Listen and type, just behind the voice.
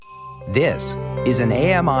This is an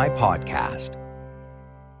AMI podcast.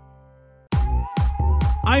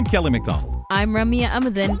 I'm Kelly McDonald. I'm Ramya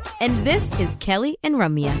Amadin, and this is Kelly and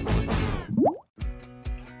Ramya.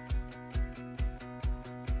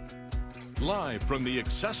 Live from the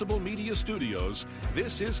Accessible Media Studios,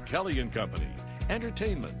 this is Kelly and Company.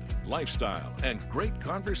 Entertainment, lifestyle, and great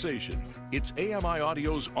conversation. It's AMI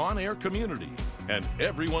Audio's on-air community, and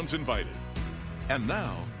everyone's invited. And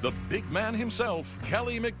now, the big man himself,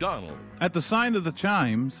 Kelly McDonald. At the sign of the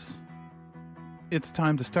chimes, it's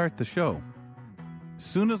time to start the show. As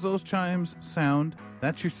soon as those chimes sound,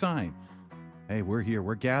 that's your sign. Hey, we're here,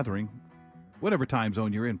 we're gathering. Whatever time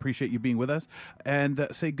zone you're in, appreciate you being with us. And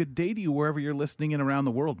say good day to you wherever you're listening in around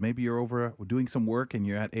the world. Maybe you're over doing some work and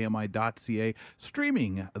you're at AMI.ca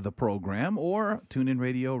streaming the program, or TuneIn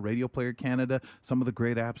Radio, Radio Player Canada, some of the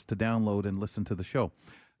great apps to download and listen to the show.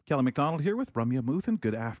 Kelly McDonald here with Ramya Muthan.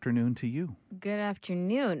 Good afternoon to you. Good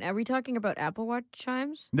afternoon. Are we talking about Apple Watch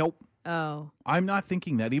chimes? Nope. Oh. I'm not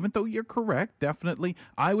thinking that, even though you're correct, definitely.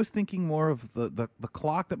 I was thinking more of the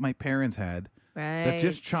clock that my parents had that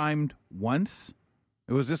just chimed once.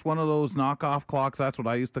 It was just one of those knockoff clocks. That's what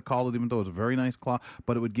I used to call it, even though it was a very nice clock.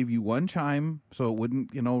 But it would give you one chime, so it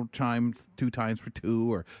wouldn't, chime 2 times for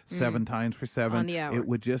 2 or 7 times for 7. On the hour. It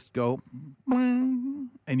would just go, and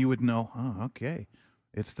you would know, oh, okay.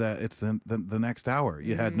 It's the next hour.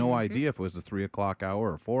 You had no idea if it was the 3 o'clock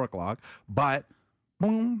hour or 4 o'clock, but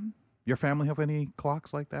boom. Your family have any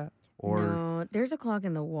clocks like that? Or No, there's a clock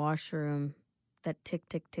in the washroom that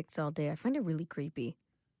ticks all day. I find it really creepy.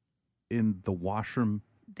 in the washroom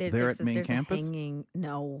there at main campus?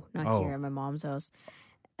 No, not here at my mom's house.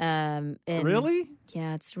 Really?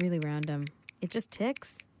 Yeah, it's really random. It just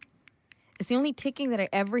ticks. It's the only ticking that I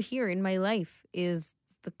ever hear in my life is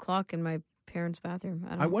the clock in my parents' bathroom.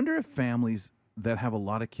 I wonder if families that have a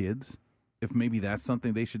lot of kids, if maybe that's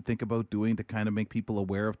something they should think about doing to kind of make people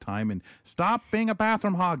aware of time and stop being a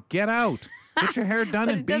bathroom hog. Get out. Get your hair done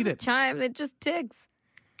and beat it. Chime. It just ticks.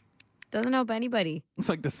 Doesn't help anybody. It's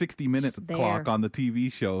like the 60-minute clock on the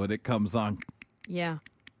TV show, and it comes on. Yeah.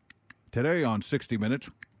 Today on 60 Minutes,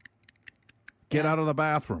 get out of the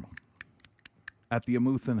bathroom at the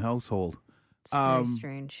Amuthan household. It's very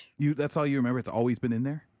strange. That's all you remember? It's always been in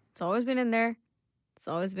there? It's always been in there. It's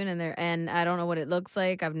always been in there. And I don't know what it looks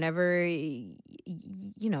like. I've never, Did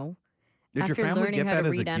your family get that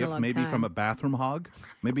as a gift, maybe from a bathroom hog?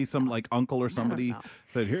 Maybe some uncle or somebody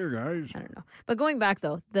said, here, guys. I don't know. But going back,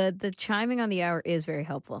 though, the chiming on the hour is very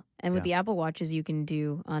helpful. And with the Apple Watches, you can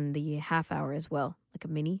do on the half hour as well, like a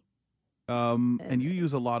mini. And you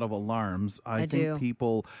use a lot of alarms. I think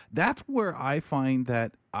people, that's where I find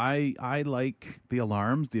that I like the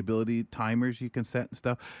alarms, the ability, timers you can set and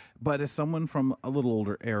stuff. But as someone from a little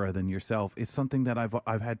older era than yourself, it's something that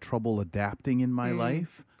I've had trouble adapting in my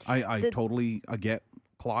life. I totally get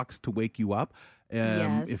clocks to wake you up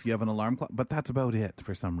if you have an alarm clock, but that's about it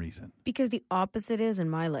for some reason. Because the opposite is in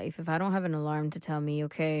my life. If I don't have an alarm to tell me,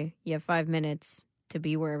 okay, you have 5 minutes to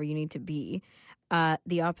be wherever you need to be,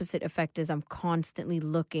 the opposite effect is I'm constantly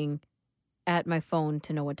looking at my phone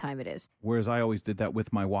to know what time it is. Whereas I always did that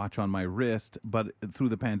with my watch on my wrist, but through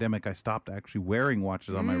the pandemic, I stopped actually wearing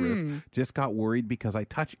watches on my wrist. Just got worried because I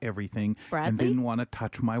touch everything and didn't want to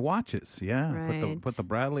touch my watches. Yeah, right. put the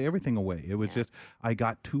Bradley, everything away. It was just, I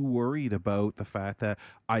got too worried about the fact that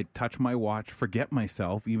I'd touch my watch, forget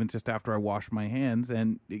myself, even just after I washed my hands.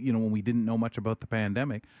 And, when we didn't know much about the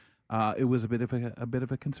pandemic, it was a bit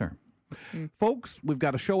of a concern. Folks, we've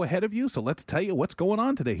got a show ahead of you, so let's tell you what's going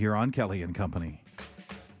on today here on Kelly and Company.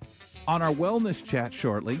 On our wellness chat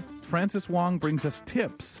shortly, Francis Wong brings us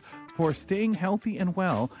tips for staying healthy and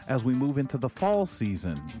well as we move into the fall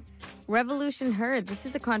season. Revolution Herd. This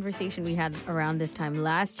is a conversation we had around this time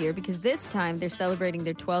last year, because this time they're celebrating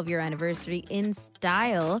their 12-year anniversary in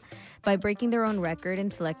style by breaking their own record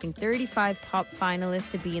and selecting 35 top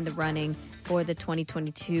finalists to be in the running for the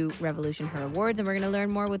 2022 Revolution Her Awards. And we're going to learn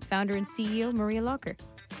more with founder and CEO Maria Locker.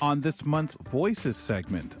 On this month's Voices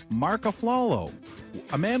segment, Mark Aflalo,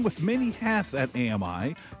 a man with many hats at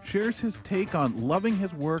AMI, shares his take on loving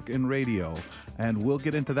his work in radio. And we'll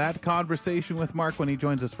get into that conversation with Mark when he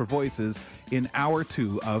joins us for Voices in Hour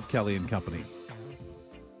 2 of Kelly and Company.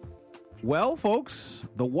 Well, folks,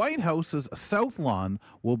 the White House's South Lawn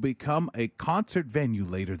will become a concert venue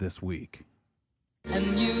later this week.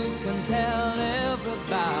 And you can tell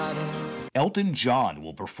everybody. Elton John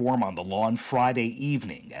will perform on the lawn Friday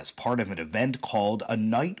evening as part of an event called A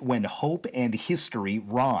Night When Hope and History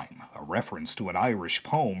Rhyme, a a reference to an Irish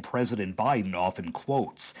poem President Biden often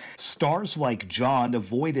quotes. Stars like John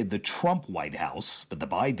avoided the Trump White House, but the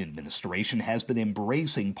Biden administration has been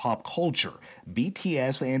embracing pop culture.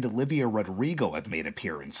 BTS and Olivia Rodrigo have made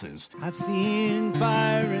appearances. I've seen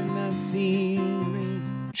fire and I've seen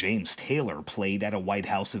rain. James Taylor played at a White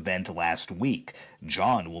House event last week.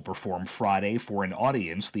 John will perform Friday for an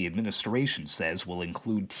audience the administration says will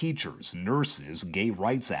include teachers, nurses, gay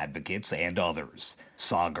rights advocates, and others.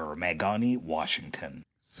 Sagar Magani, Washington.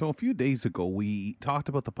 So a few days ago, we talked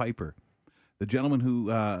about the Piper, the gentleman who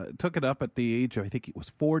took it up at the age of, I think it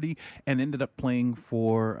was 40, and ended up playing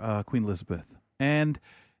for Queen Elizabeth. And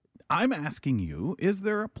I'm asking you, is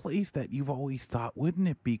there a place that you've always thought, wouldn't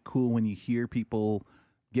it be cool when you hear people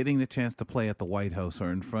getting the chance to play at the White House or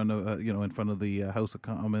in front of, in front of the House of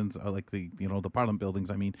Commons, like the Parliament buildings?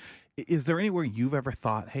 I mean, is there anywhere you've ever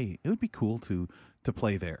thought, hey, it would be cool to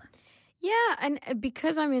play there? Yeah, and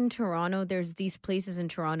because I'm in Toronto, there's these places in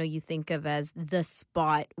Toronto you think of as the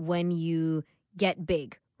spot when you get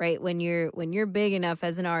big, right? When you're big enough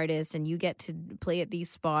as an artist and you get to play at these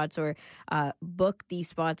spots or book these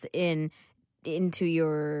spots into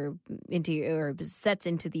your sets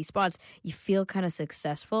into these spots, you feel kind of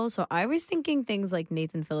successful. So I was thinking things like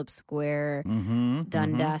Nathan Phillips Square,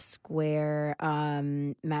 Dundas Square,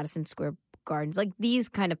 Madison Square Gardens, like these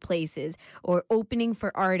kind of places, or opening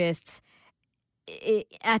for artists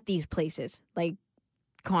at these places, like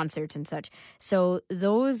concerts and such. So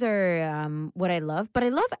those are what I love, but I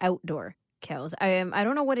love outdoor. Kels. I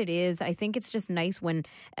don't know what it is. I think it's just nice when,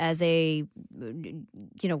 as a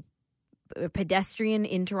pedestrian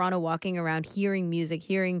in Toronto, walking around, hearing music,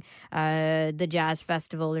 hearing the jazz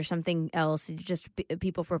festival or something else, just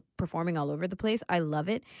people performing all over the place. I love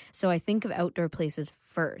it. So I think of outdoor places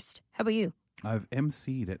first. How about you? I've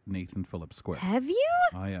emceed at Nathan Phillips Square. Have you?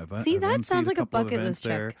 I have. See, I've that sounds like a couple of bucket events list check.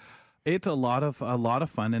 there. It's a lot of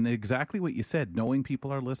fun, and exactly what you said. Knowing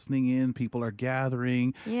people are listening in, people are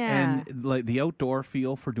gathering, Yeah. and like the outdoor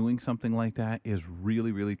feel for doing something like that is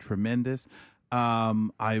really, really tremendous.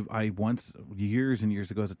 I once, years and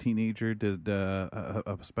years ago, as a teenager, did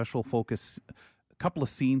a special focus, a couple of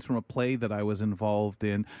scenes from a play that I was involved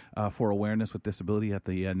in for awareness with disability at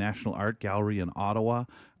the National Art Gallery in Ottawa.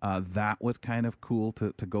 That was kind of cool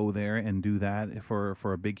to go there and do that for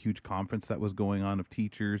a big, huge conference that was going on of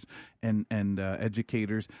teachers and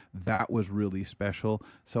educators. That was really special.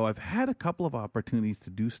 So I've had a couple of opportunities to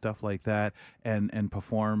do stuff like that and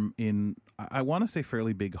perform in, I want to say,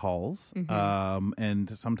 fairly big halls,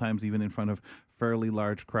 and sometimes even in front of fairly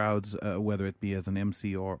large crowds, whether it be as an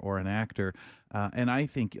MC or an actor. And I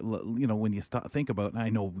think, when you think about, and I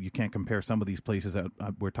know you can't compare some of these places that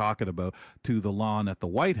we're talking about to the lawn at the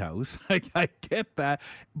White House. I get that.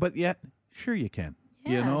 But yet, sure you can.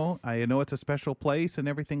 Yes. I know it's a special place and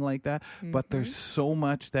everything like that, but there's so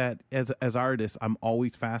much that as artists, I'm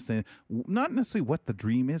always fascinated, not necessarily what the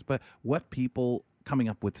dream is, but what people coming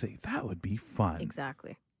up would say, that would be fun.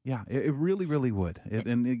 Exactly. Yeah, it really, really would.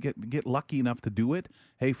 And get lucky enough to do it.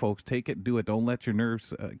 Hey, folks, take it, do it. Don't let your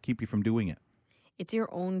nerves keep you from doing it. It's your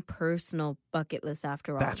own personal bucket list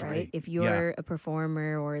after all, That's right? right. If you're a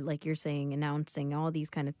performer or, like you're saying, announcing, all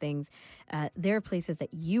these kind of things, there are places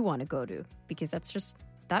that you want to go to because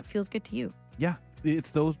that feels good to you. Yeah,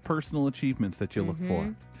 it's those personal achievements that you look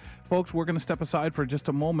for. Folks, we're going to step aside for just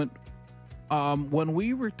a moment. When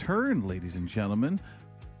we return, ladies and gentlemen,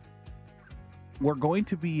 we're going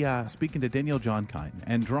to be speaking to Danielle Johnkind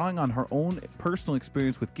and drawing on her own personal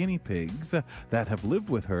experience with guinea pigs that have lived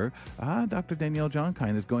with her. Dr. Danielle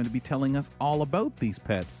Johnkind is going to be telling us all about these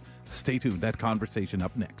pets. Stay tuned. That conversation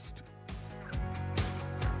up next.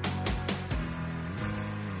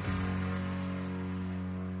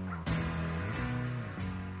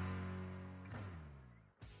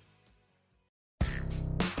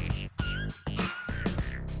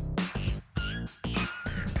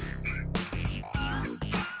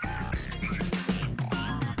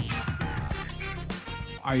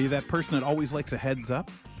 Are you that person that always likes a heads up?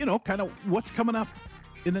 Kind of what's coming up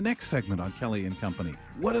in the next segment on Kelly and Company.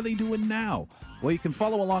 What are they doing now? Well, you can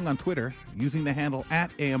follow along on Twitter using the handle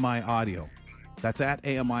 @AMI Audio. That's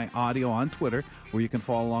 @AMI Audio on Twitter, where you can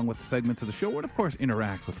follow along with the segments of the show and, of course,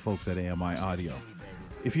 interact with folks at AMI Audio.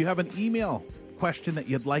 If you have an email question that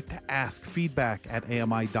you'd like to ask, feedback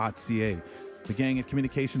 @AMI.ca. The gang at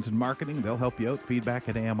Communications and Marketing, they'll help you out. Feedback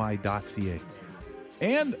 @AMI.ca.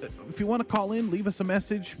 And if you want to call in, leave us a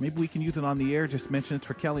message. Maybe we can use it on the air. Just mention it's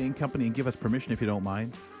for Kelly and Company and give us permission if you don't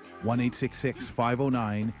mind.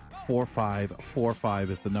 1-866-509 1-866-509-4545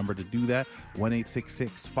 is the number to do that.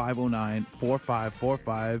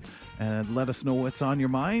 1-866-509-4545. And let us know what's on your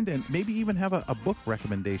mind, and maybe even have a book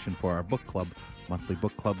recommendation for our book club, monthly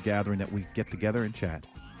book club gathering that we get together and chat.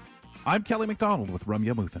 I'm Kelly McDonald with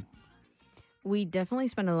Ramya Muthan. We definitely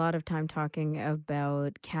spend a lot of time talking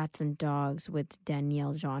about cats and dogs with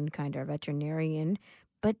Danielle Johnkind, our veterinarian.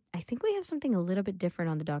 But I think we have something a little bit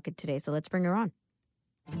different on the docket today, so let's bring her on.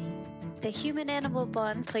 The human-animal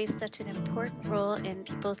bond plays such an important role in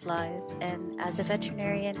people's lives, and as a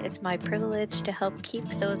veterinarian, it's my privilege to help keep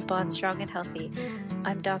those bonds strong and healthy.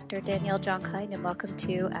 I'm Dr. Danielle Johnkind, and welcome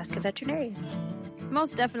to Ask a Veterinarian.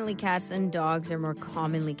 Most definitely cats and dogs are more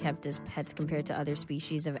commonly kept as pets compared to other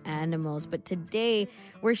species of animals. But today,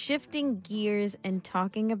 we're shifting gears and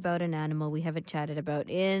talking about an animal we haven't chatted about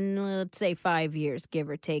in, let's say, 5 years, give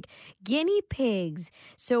or take. Guinea pigs.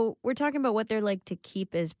 So we're talking about what they're like to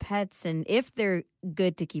keep as pets and if they're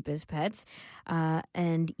good to keep as pets.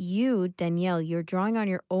 And you, Danielle, you're drawing on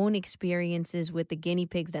your own experiences with the guinea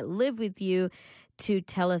pigs that live with you to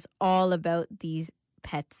tell us all about these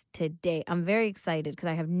pets today. I'm very excited because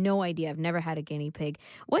I have no idea. I've never had a guinea pig.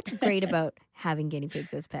 What's great about having guinea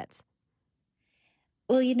pigs as pets?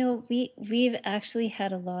 Well, you know, we've actually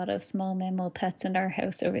had a lot of small mammal pets in our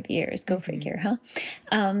house over the years. Go figure, huh?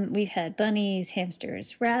 We've had bunnies,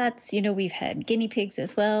 hamsters, rats. You know, we've had guinea pigs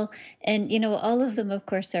as well. And, you know, all of them, of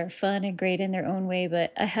course, are fun and great in their own way.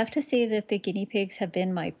 But I have to say that the guinea pigs have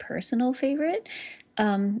been my personal favorite.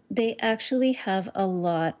 They actually have a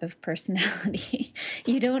lot of personality.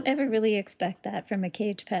 You don't ever really expect that from a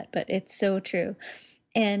cage pet, but it's so true.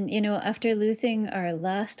 And, you know, after losing our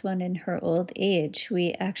last one in her old age,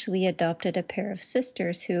 we actually adopted a pair of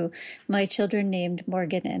sisters who my children named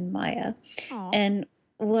Morgan and Maya. Aww. And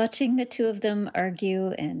watching the two of them argue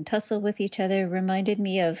and tussle with each other reminded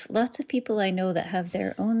me of lots of people I know that have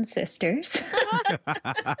their own sisters.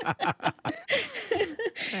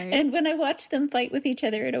 Right. And when I watch them fight with each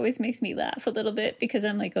other, it always makes me laugh a little bit because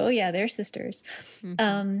I'm like, oh yeah, they're sisters.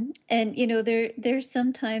 Mm-hmm. And you know, they're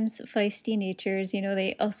sometimes feisty natures. You know,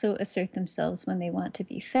 they also assert themselves when they want to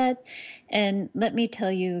be fed. And let me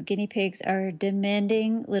tell you, guinea pigs are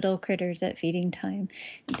demanding little critters at feeding time.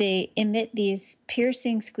 They emit these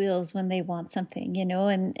piercing squeals when they want something, you know,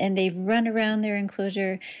 and they run around their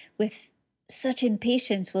enclosure with such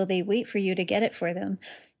impatience while they wait for you to get it for them.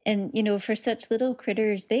 And, you know, for such little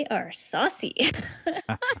critters, they are saucy.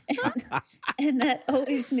 and that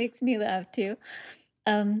always makes me laugh, too.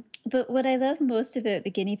 But what I love most about the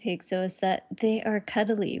guinea pigs, though, is that they are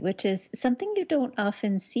cuddly, which is something you don't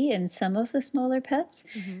often see in some of the smaller pets.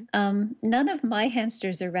 Mm-hmm. None of my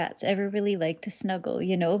hamsters or rats ever really like to snuggle,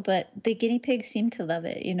 you know, but the guinea pigs seem to love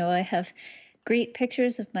it. You know, I have great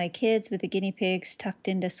pictures of my kids with the guinea pigs tucked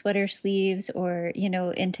into sweater sleeves or, you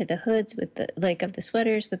know, into the hoods with the, like, of the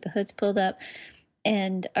sweaters with the hoods pulled up.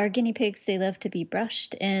 And our guinea pigs, they love to be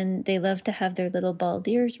brushed and they love to have their little bald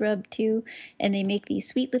ears rubbed too. And they make these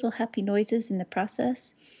sweet little happy noises in the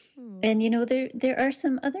process. And, you know, there are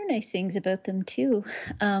some other nice things about them, too.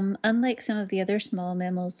 Unlike some of the other small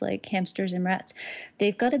mammals like hamsters and rats,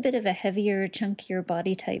 they've got a bit of a heavier, chunkier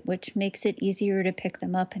body type, which makes it easier to pick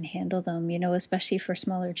them up and handle them, you know, especially for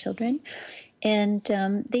smaller children. And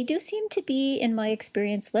they do seem to be, in my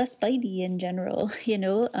experience, less bitey in general, you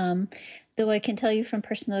know, though I can tell you from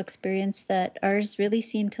personal experience that ours really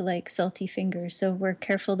seem to like salty fingers. So we're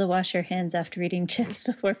careful to wash our hands after eating chips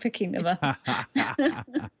before picking them up.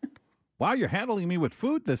 Wow, you're handling me with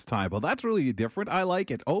food this time. Well, that's really different. I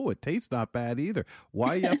like it. Oh, it tastes not bad either. Why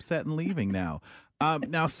are you upset and leaving now?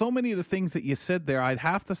 Now, so many of the things that you said there, I'd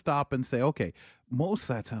have to stop and say, okay, most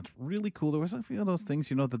of that sounds really cool. There was a few of those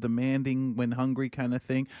things, you know, the demanding when hungry kind of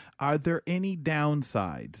thing. Are there any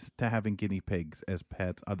downsides to having guinea pigs as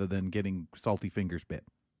pets other than getting salty fingers bit?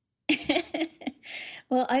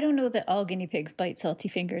 Well, I don't know that all guinea pigs bite salty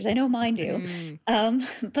fingers. I know mine do.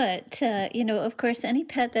 But, you know, of course, any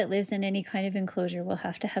pet that lives in any kind of enclosure will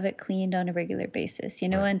have to have it cleaned on a regular basis, you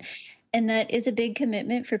know, right. And that is a big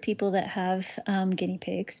commitment for people that have guinea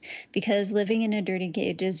pigs because living in a dirty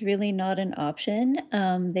cage is really not an option.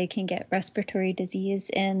 They can get respiratory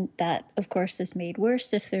disease, and that, of course, is made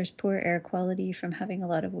worse if there's poor air quality from having a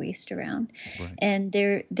lot of waste around. Right. And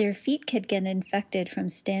their feet could get infected from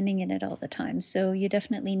standing in it all the time. So you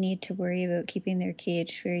definitely need to worry about keeping their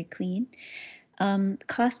cage very clean.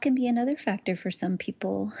 Cost can be another factor for some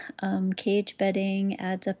people. Cage bedding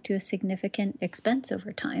adds up to a significant expense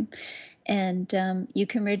over time. And you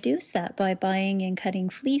can reduce that by buying and cutting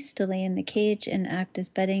fleece to lay in the cage and act as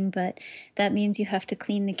bedding, but that means you have to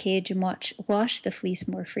clean the cage and wash the fleece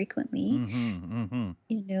more frequently. You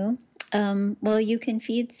know, While you can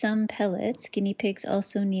feed some pellets, guinea pigs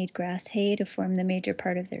also need grass hay to form the major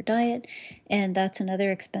part of their diet, and that's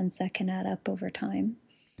another expense that can add up over time.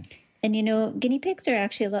 And guinea pigs are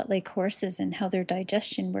actually a lot like horses in how their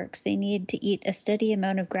digestion works. They need to eat a steady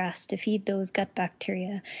amount of grass to feed those gut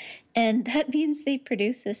bacteria. And that means they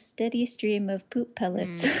produce a steady stream of poop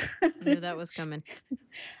pellets. I knew that was coming.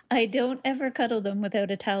 I don't ever cuddle them without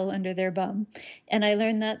a towel under their bum. And I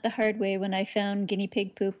learned that the hard way when I found guinea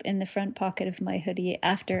pig poop in the front pocket of my hoodie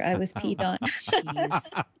after I was peed on.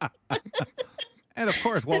 Jeez. And of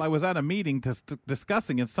course, while I was at a meeting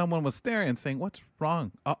discussing it, someone was staring and saying, "What's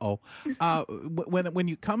wrong?" When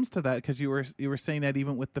it comes to that, because you were saying that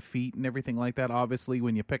even with the feet and everything like that, obviously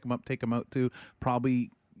when you pick them up, take them out too,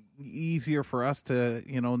 probably easier for us to,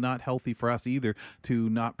 not healthy for us either to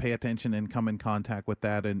not pay attention and come in contact with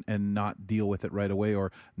that and not deal with it right away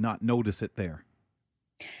or not notice it there.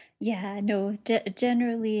 Yeah, no,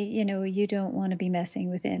 generally, you don't want to be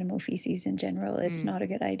messing with animal feces in general. It's not a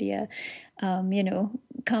good idea.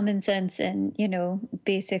 Common sense and,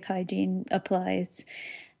 basic hygiene applies.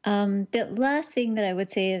 The last thing that I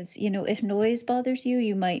would say is, if noise bothers you,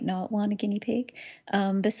 you might not want a guinea pig.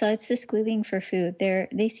 Besides the squealing for food,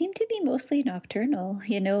 they seem to be mostly nocturnal,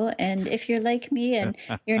 and if you're like me and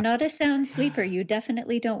you're not a sound sleeper, you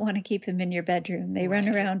definitely don't want to keep them in your bedroom. They run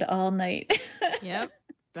around all night. Yep.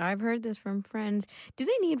 I've heard this from friends. Do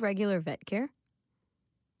they need regular vet care?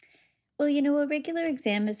 Well, a regular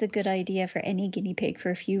exam is a good idea for any guinea pig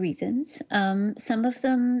for a few reasons. Some of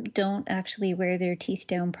them don't actually wear their teeth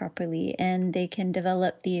down properly, and they can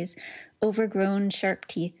develop these overgrown sharp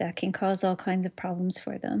teeth that can cause all kinds of problems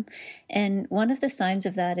for them. And one of the signs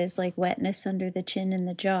of that is like wetness under the chin and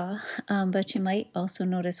the jaw, but you might also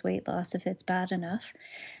notice weight loss if it's bad enough.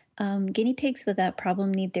 Guinea pigs with that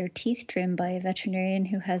problem need their teeth trimmed by a veterinarian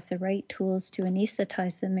who has the right tools to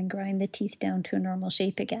anesthetize them and grind the teeth down to a normal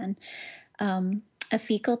shape again. A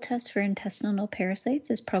fecal test for intestinal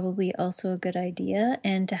parasites is probably also a good idea,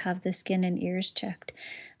 and to have the skin and ears checked.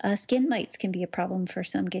 Skin mites can be a problem for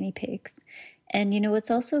some guinea pigs. And, it's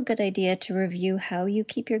also a good idea to review how you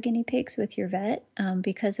keep your guinea pigs with your vet,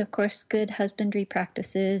 because, of course, good husbandry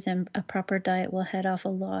practices and a proper diet will head off a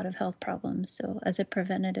lot of health problems. So as a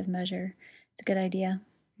preventative measure, it's a good idea.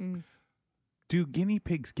 Do guinea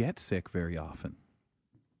pigs get sick very often?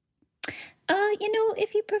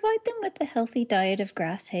 If you provide them with a healthy diet of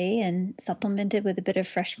grass hay and supplement it with a bit of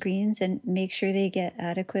fresh greens and make sure they get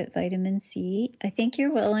adequate vitamin C, I think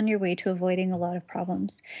you're well on your way to avoiding a lot of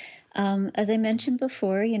problems. As I mentioned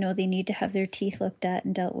before, they need to have their teeth looked at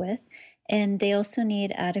and dealt with. And they also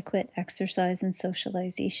need adequate exercise and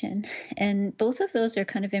socialization. And both of those are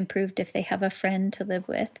kind of improved if they have a friend to live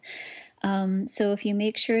with. So if you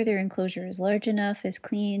make sure their enclosure is large enough, is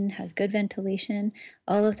clean, has good ventilation,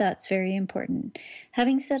 all of that's very important.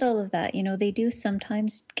 Having said all of that, they do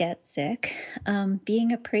sometimes get sick.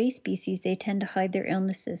 Being a prey species, they tend to hide their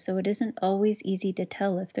illnesses, so it isn't always easy to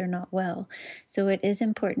tell if they're not well. So it is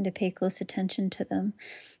important to pay close attention to them.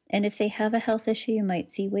 And if they have a health issue, you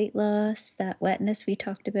might see weight loss, that wetness we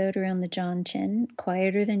talked about around the jaw and chin,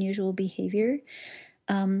 quieter than usual behavior.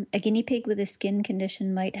 A guinea pig with a skin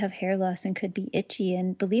condition might have hair loss and could be itchy.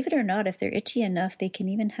 And believe it or not, if they're itchy enough, they can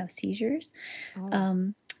even have seizures.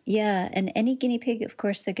 And any guinea pig, of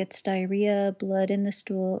course, that gets diarrhea, blood in the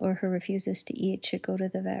stool, or who refuses to eat should go to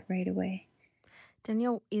the vet right away.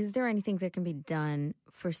 Danielle, is there anything that can be done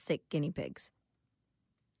for sick guinea pigs?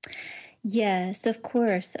 Yes, of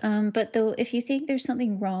course. But though, if you think there's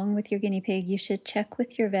something wrong with your guinea pig, you should check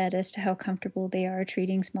with your vet as to how comfortable they are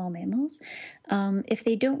treating small mammals. If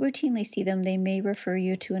they don't routinely see them, they may refer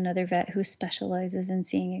you to another vet who specializes in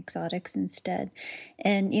seeing exotics instead.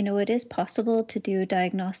 And, it is possible to do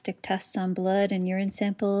diagnostic tests on blood and urine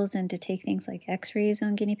samples and to take things like x-rays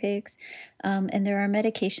on guinea pigs. And there are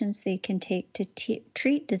medications they can take to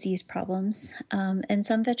treat disease problems. And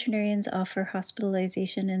some veterinarians offer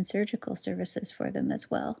hospitalization and surgical services for them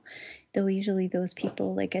as well. Though usually those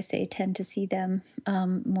people, like I say, tend to see them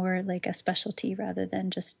more like a specialty rather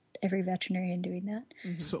than just every veterinarian doing that.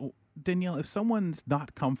 Mm-hmm. So, Danielle, if someone's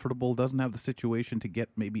not comfortable, doesn't have the situation to get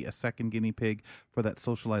maybe a second guinea pig for that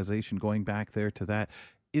socialization, going back there to that,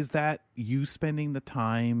 is that you spending the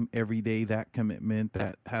time every day, that commitment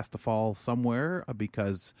that has to fall somewhere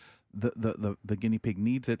because the guinea pig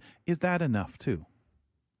needs it? Is that enough too?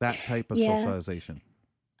 That type of socialization?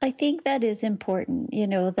 I think that is important,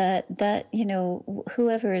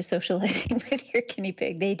 whoever is socializing with your guinea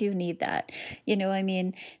pig, they do need that. I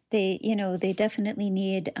mean, they definitely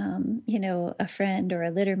need, a friend or a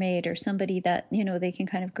litter mate or somebody that, they can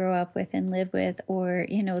kind of grow up with and live with, or,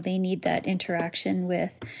 they need that interaction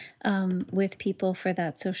with people for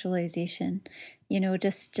that socialization,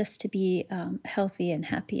 just to be healthy and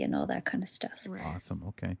happy and all that kind of stuff. Right. Awesome.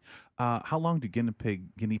 Okay. How long do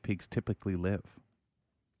guinea pigs typically live?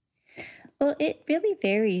 Well, it really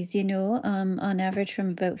varies, on average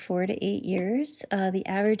from about 4 to 8 years. The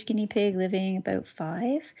average guinea pig living about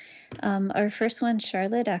 5. Our first one,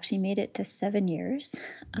 Charlotte, actually made it to 7 years.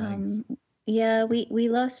 Nice. Yeah, we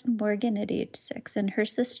lost Morgan at age 6, and her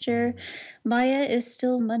sister, Maya, is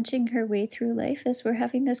still munching her way through life as we're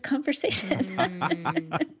having this conversation.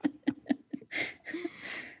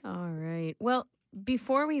 All right. Well,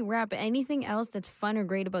 before we wrap, anything else that's fun or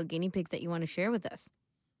great about guinea pigs that you want to share with us?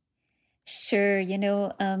 Sure.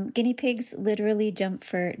 Guinea pigs literally jump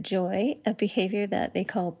for joy, a behavior that they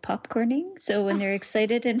call popcorning. So when they're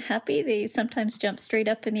excited and happy, they sometimes jump straight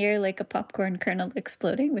up in the air like a popcorn kernel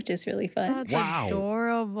exploding, which is really fun. That's Wow.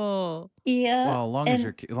 adorable. Yeah. Well,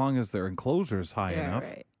 as long as their enclosure is high enough.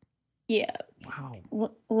 Right. Yeah.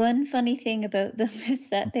 Wow. One funny thing about them is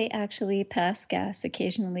that they actually pass gas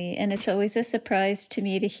occasionally, and it's always a surprise to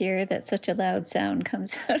me to hear that such a loud sound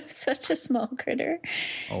comes out of such a small critter.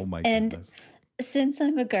 Oh my And goodness. since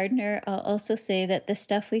I'm a gardener, I'll also say that the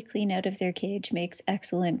stuff we clean out of their cage makes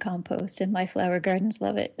excellent compost, and my flower gardens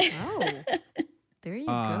love it. Oh, there you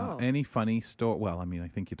go. Any funny story? Well, I mean, I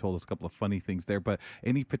think you told us a couple of funny things there, but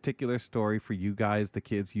any particular story for you guys, the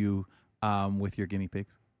kids, with your guinea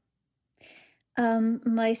pigs?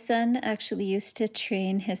 My son actually used to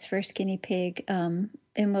train his first guinea pig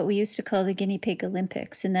in what we used to call the guinea pig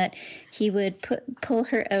Olympics, in that he would pull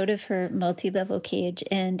her out of her multi-level cage,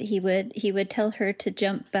 and he would tell her to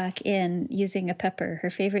jump back in using a pepper. Her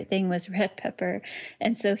favorite thing was red pepper,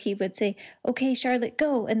 and so he would say, "Okay, Charlotte,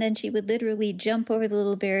 go," and then she would literally jump over the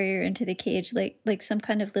little barrier into the cage like some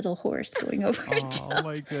kind of little horse going over a jump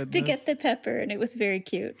my goodness. to get the pepper, and it was very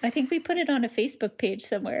cute. I think we put it on a Facebook page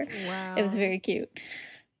somewhere. Wow. It was very cute.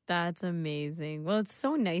 That's amazing. Well, it's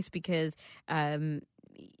so nice because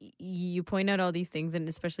you point out all these things, and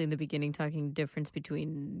especially in the beginning, talking difference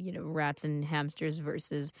between, rats and hamsters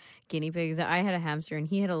versus guinea pigs. I had a hamster, and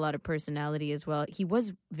he had a lot of personality as well. He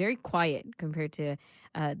was very quiet compared to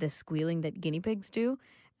the squealing that guinea pigs do.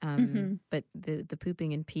 But the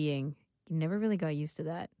pooping and peeing, he never really got used to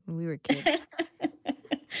that when we were kids.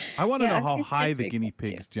 I want to know how it's high just the very guinea cute,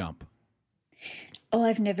 too. pigs jump. Oh,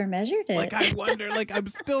 I've never measured it. Like, I wonder, I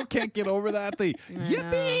still can't get over that. Yippee!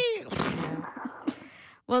 Yeah.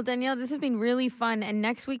 Well, Danielle, this has been really fun. And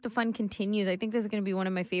next week, the fun continues. I think this is going to be one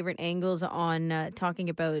of my favorite angles on talking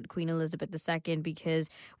about Queen Elizabeth II, because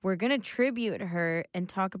we're going to tribute her and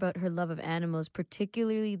talk about her love of animals,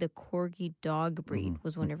 particularly the Corgi dog breed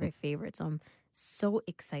was one of her favorites. So I'm so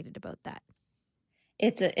excited about that.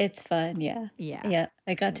 It's fun, yeah. Yeah.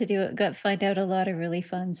 I got to find out a lot of really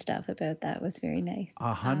fun stuff about that. It was very nice.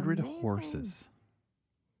 100 Amazing. horses.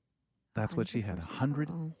 That's what she had. 100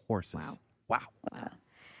 horses. Wow.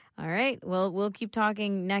 All right. Well, we'll keep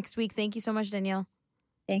talking next week. Thank you so much, Danielle.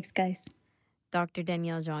 Thanks, guys. Dr.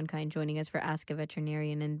 Danielle Johnkind joining us for Ask a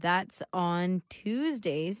Veterinarian, and that's on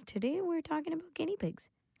Tuesdays. Today we're talking about guinea pigs.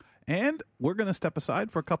 And we're going to step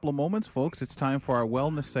aside for a couple of moments, folks. It's time for our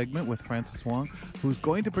wellness segment with Francis Wong, who's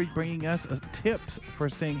going to be bringing us tips for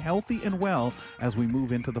staying healthy and well as we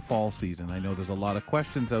move into the fall season. I know there's a lot of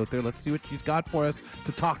questions out there. Let's see what she's got for us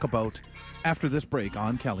to talk about after this break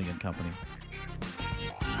on Kelly and Company.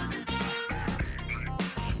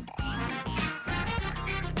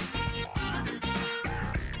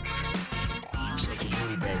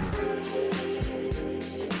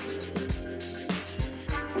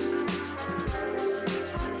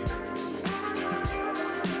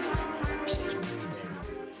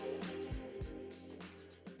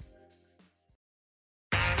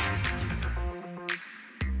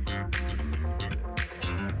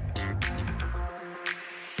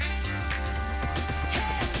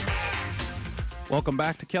 Welcome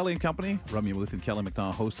back to Kelly and Company. Ramya Muth and Kelly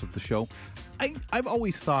McDonald, hosts of the show. I've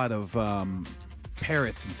always thought of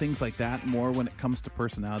parrots and things like that more when it comes to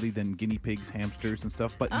personality than guinea pigs, hamsters, and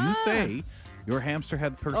stuff. But you say your hamster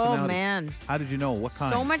had personality. Oh, man. How did you know? What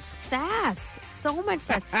kind? So much sass.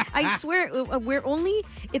 I swear,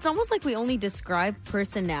 it's almost like we only describe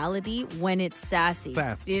personality when it's sassy.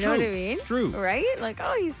 Sass. Do you know True. what I mean? True. Right? Like,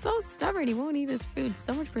 oh, he's so stubborn. He won't eat his food.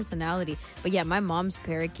 So much personality. But yeah, my mom's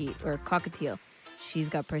parakeet or cockatiel, she's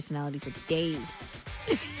got personality for days.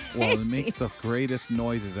 Well, it makes the greatest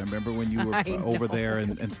noises. I remember when you were over there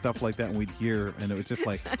and stuff like that, and we'd hear, and it was just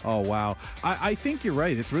like, oh, wow. I think you're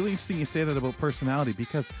right. It's really interesting you say that about personality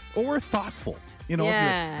because, we're thoughtful. You know,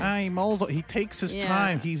 he takes his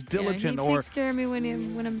time. He's diligent. He takes care of me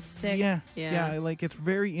when I'm sick. Yeah. Like, it's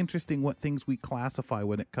very interesting what things we classify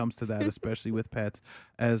when it comes to that, especially with pets,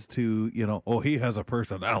 as to, he has a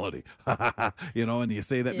personality. And you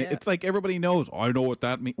say that. Yeah. It's like everybody knows, I know what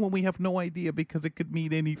that means. Well, we have no idea because it could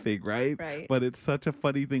mean anything, right? Right. But it's such a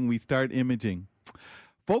funny thing. We start imaging.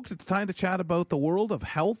 Folks, it's time to chat about the world of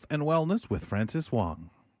health and wellness with Frances Wong.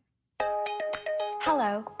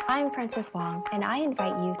 Hello, I'm Frances Wong, and I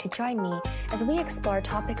invite you to join me as we explore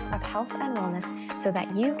topics of health and wellness so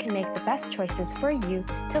that you can make the best choices for you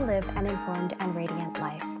to live an informed and radiant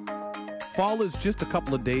life. Fall is just a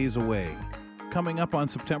couple of days away, coming up on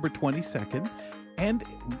September 22nd. And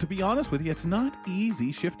to be honest with you, it's not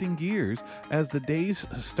easy shifting gears as the days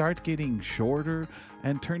start getting shorter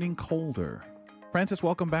and turning colder. Frances,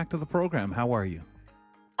 welcome back to the program. How are you?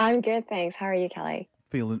 I'm good, thanks. How are you, Kelly?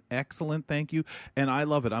 Feeling excellent, thank you. And I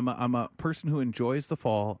love it. I'm a person who enjoys the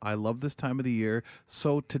fall. I love this time of the year.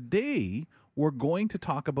 So today we're going to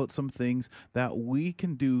talk about some things that we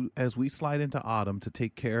can do as we slide into autumn to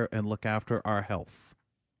take care and look after our health.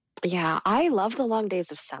 Yeah, I love the long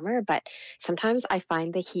days of summer, but sometimes I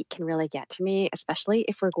find the heat can really get to me, especially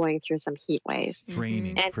if we're going through some heat waves.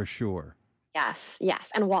 Draining, for sure. Yes.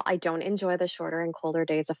 And while I don't enjoy the shorter and colder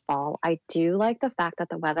days of fall, I do like the fact that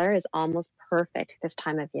the weather is almost perfect this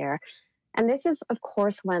time of year. And this is, of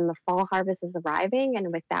course, when the fall harvest is arriving.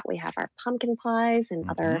 And with that, we have our pumpkin pies and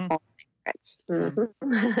other fall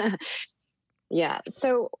favorites. Yeah.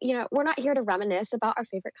 So, we're not here to reminisce about our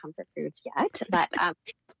favorite comfort foods yet, but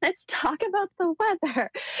let's talk about the weather,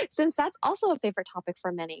 since that's also a favorite topic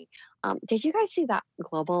for many. Did you guys see that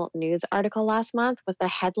Global News article last month with the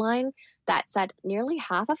headline that said nearly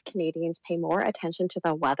half of Canadians pay more attention to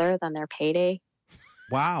the weather than their payday?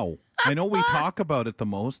 Wow. I know we talk about it the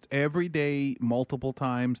most every day, multiple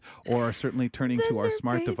times, or are certainly turning to our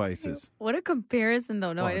smart devices. What a comparison,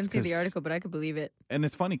 though. No, I didn't see the article, but I could believe it. And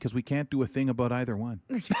it's funny because we can't do a thing about either one.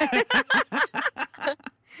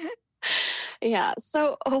 Yeah.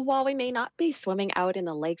 So while we may not be swimming out in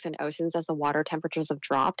the lakes and oceans as the water temperatures have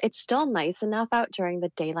dropped, it's still nice enough out during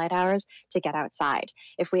the daylight hours to get outside.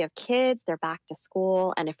 If we have kids, they're back to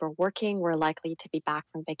school. And if we're working, we're likely to be back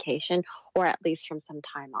from vacation or at least from some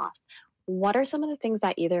time off. What are some of the things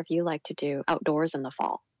that either of you like to do outdoors in the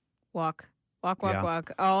fall? Walk.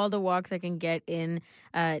 All the walks I can get in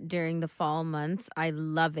during the fall months. I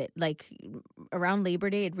love it. Like around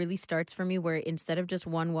Labor Day, it really starts for me where instead of just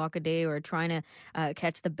one walk a day or trying to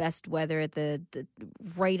catch the best weather at the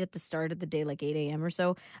right at the start of the day, like 8 a.m. or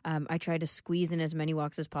so, I try to squeeze in as many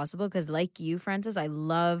walks as possible because like you, Frances, I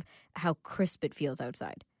love how crisp it feels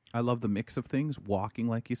outside. I love the mix of things, walking,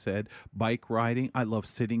 like you said, bike riding. I love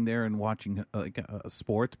sitting there and watching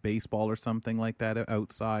sports, baseball or something like that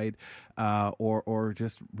outside, or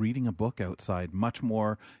just reading a book outside. Much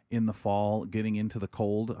more in the fall, getting into the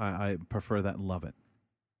cold. I prefer that and love it.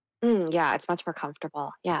 Yeah, it's much more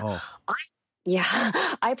comfortable. Yeah. Oh.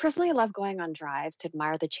 I personally love going on drives to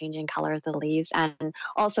admire the changing color of the leaves. And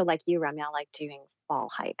also, like you, Remy, I like doing fall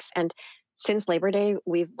hikes. And since Labor Day,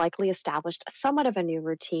 we've likely established somewhat of a new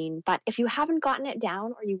routine, but if you haven't gotten it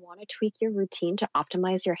down or you want to tweak your routine to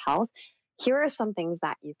optimize your health, here are some things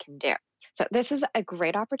that you can do. So this is a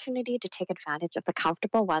great opportunity to take advantage of the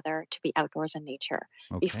comfortable weather to be outdoors in nature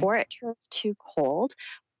before it turns too cold,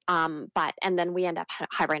 and then we end up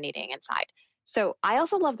hibernating inside. So I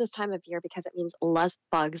also love this time of year because it means less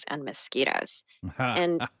bugs and mosquitoes.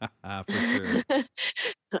 And for sure.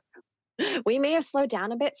 We may have slowed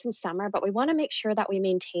down a bit since summer, but we want to make sure that we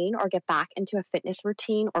maintain or get back into a fitness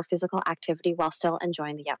routine or physical activity while still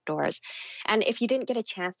enjoying the outdoors. And if you didn't get a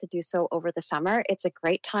chance to do so over the summer, it's a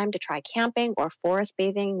great time to try camping or forest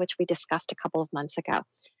bathing, which we discussed a couple of months ago.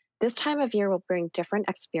 This time of year will bring different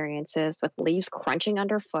experiences with leaves crunching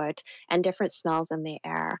underfoot and different smells in the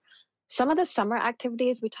air. Some of the summer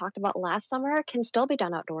activities we talked about last summer can still be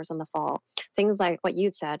done outdoors in the fall. Things like what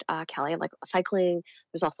you'd said, Kelly, like cycling.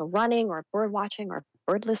 There's also running or bird watching or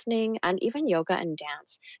bird listening, and even yoga and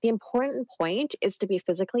dance. The important point is to be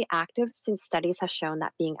physically active, since studies have shown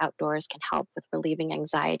that being outdoors can help with relieving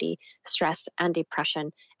anxiety, stress, and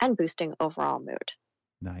depression, and boosting overall mood.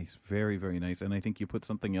 Nice, very, very nice. And I think you put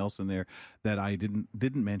something else in there that I didn't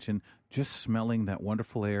mention. Just smelling that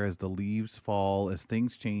wonderful air as the leaves fall, as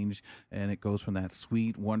things change, and it goes from that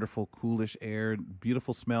sweet, wonderful, coolish air,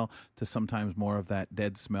 beautiful smell, to sometimes more of that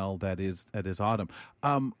dead smell that is autumn.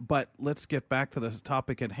 But let's get back to the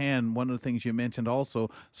topic at hand. One of the things you mentioned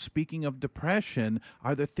also, speaking of depression,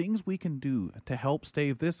 are there things we can do to help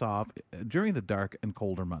stave this off during the dark and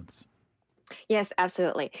colder months? Yes,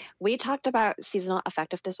 absolutely. We talked about seasonal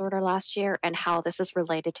affective disorder last year and how this is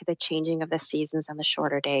related to the changing of the seasons and the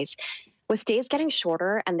shorter days. With days getting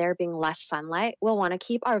shorter and there being less sunlight, we'll want to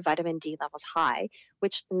keep our vitamin D levels high,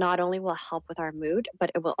 which not only will help with our mood,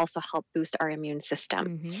 but it will also help boost our immune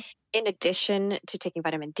system. In addition to taking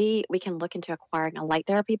vitamin D, we can look into acquiring a light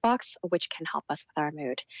therapy box, which can help us with our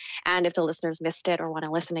mood. And if the listeners missed it or want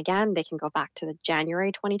to listen again, they can go back to the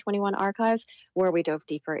January 2021 archives, where we dove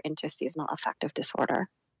deeper into seasonal affective disorder.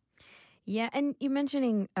 Yeah, and you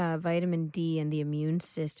mentioning vitamin D and the immune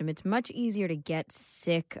system. It's much easier to get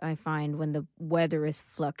sick, I find, when the weather is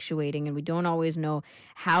fluctuating and we don't always know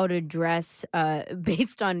how to dress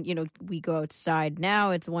based on, we go outside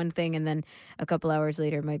now, it's one thing, and then a couple hours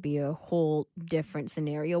later it might be a whole different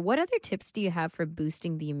scenario. What other tips do you have for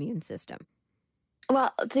boosting the immune system?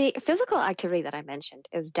 Well, the physical activity that I mentioned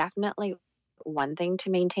is definitely one thing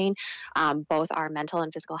to maintain both our mental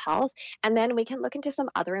and physical health. And then we can look into some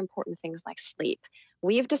other important things like sleep.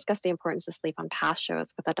 We've discussed the importance of sleep on past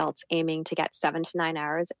shows with adults aiming to get 7 to 9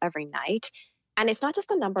 hours every night. And it's not just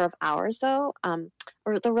the number of hours, though, I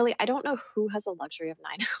don't know who has the luxury of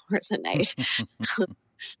 9 hours a night.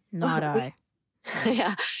 Not I.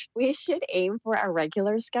 Yeah, we should aim for a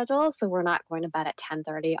regular schedule, so we're not going to bed at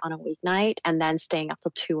 10:30 on a weeknight and then staying up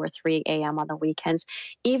till 2 or 3 a.m. on the weekends,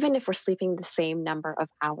 even if we're sleeping the same number of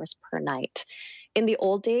hours per night. In the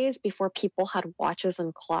old days, before people had watches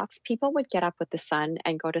and clocks, people would get up with the sun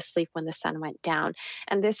and go to sleep when the sun went down.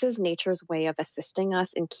 And this is nature's way of assisting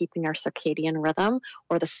us in keeping our circadian rhythm,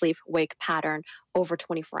 or the sleep-wake pattern, over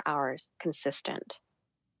 24 hours consistent.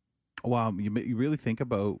 Wow, you really think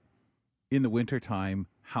about in the wintertime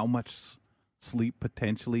how much sleep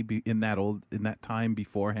potentially be in that time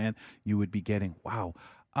beforehand you would be getting. Wow.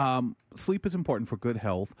 Sleep is important for good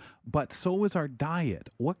health, but so is our diet.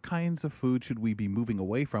 What kinds of food should we be moving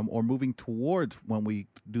away from or moving towards when we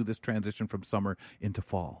do this transition from summer into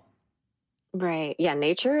fall? Right. Yeah,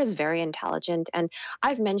 nature is very intelligent. And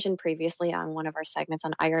I've mentioned previously on one of our segments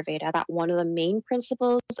on Ayurveda that one of the main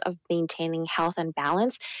principles of maintaining health and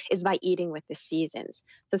balance is by eating with the seasons.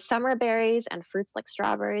 So summer berries and fruits like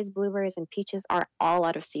strawberries, blueberries, and peaches are all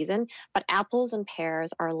out of season, but apples and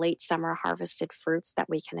pears are late summer harvested fruits that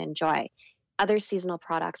we can enjoy. Other seasonal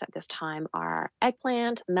products at this time are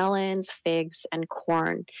eggplant, melons, figs, and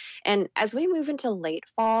corn. And as we move into late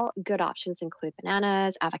fall, good options include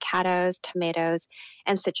bananas, avocados, tomatoes,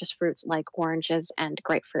 and citrus fruits like oranges and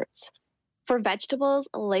grapefruits. For vegetables,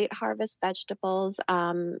 late harvest vegetables,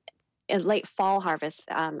 late fall harvest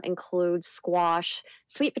includes squash,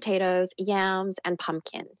 sweet potatoes, yams, and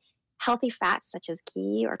pumpkin. Healthy fats such as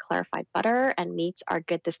ghee or clarified butter and meats are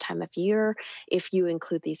good this time of year if you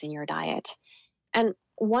include these in your diet. And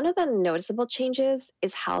one of the noticeable changes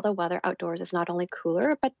is how the weather outdoors is not only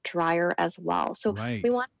cooler, but drier as well. So we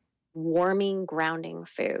want warming, grounding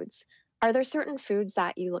foods. Are there certain foods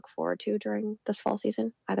that you look forward to during this fall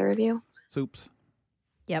season, either of you? Soups.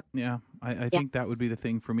 Yep. Yeah, I think that would be the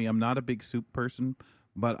thing for me. I'm not a big soup person,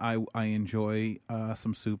 but I enjoy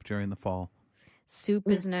some soup during the fall. Soup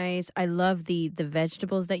is nice. I love the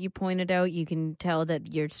vegetables that you pointed out. You can tell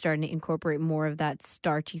that you're starting to incorporate more of that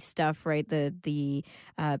starchy stuff, right? The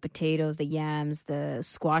potatoes, the yams, the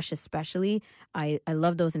squash especially. I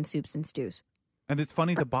love those in soups and stews. And it's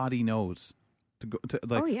funny, the body knows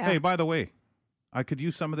hey, by the way, I could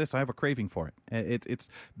use some of this. I have a craving for it. It's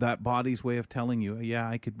that body's way of telling you, yeah,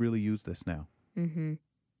 I could really use this now. Mm-hmm.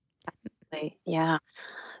 Absolutely. Yeah.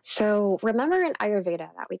 So remember in Ayurveda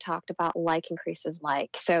that we talked about like increases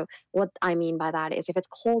like. So what I mean by that is if it's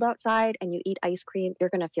cold outside and you eat ice cream, you're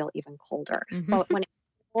going to feel even colder. Mm-hmm. But when it's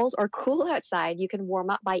cold or cool outside, you can warm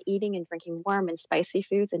up by eating and drinking warm and spicy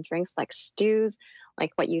foods and drinks like stews,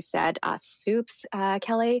 like what you said, soups,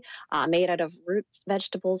 Kelly, made out of roots,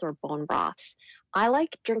 vegetables, or bone broths. I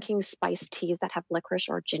like drinking spiced teas that have licorice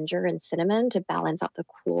or ginger and cinnamon to balance out the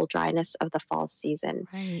cool dryness of the fall season.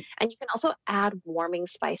 Right. And you can also add warming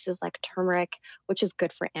spices like turmeric, which is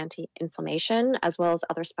good for anti-inflammation, as well as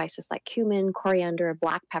other spices like cumin, coriander,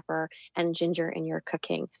 black pepper, and ginger in your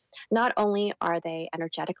cooking. Not only are they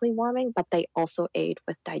energetically warming, but they also aid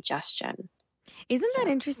with digestion. Isn't that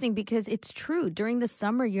interesting? Because it's true. During the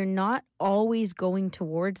summer, you're not always going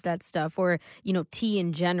towards that stuff or, tea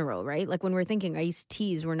in general, right? Like when we're thinking iced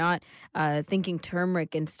teas, we're not thinking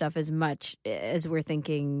turmeric and stuff as much as we're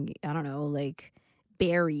thinking, I don't know, like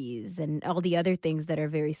berries and all the other things that are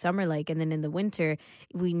very summer-like. And then in the winter,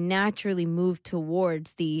 we naturally move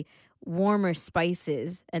towards the warmer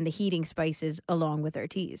spices and the heating spices along with our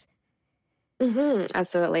teas.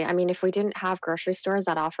 Absolutely. I mean, if we didn't have grocery stores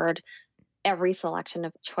that offered every selection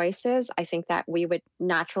of choices, I think that we would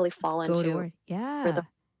naturally fall into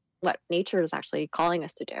what nature is actually calling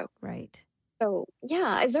us to do. Right. So,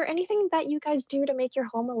 is there anything that you guys do to make your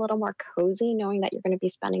home a little more cozy, knowing that you're going to be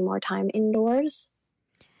spending more time indoors?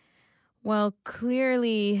 Well,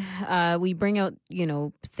 clearly, we bring out,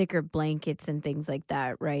 thicker blankets and things like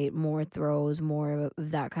that, right? More throws, more of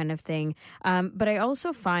that kind of thing. But I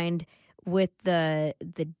also find with the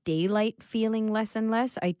daylight feeling less and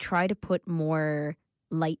less, I try to put more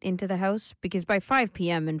light into the house because by 5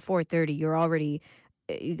 p.m. and 4:30, you're already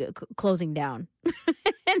closing down.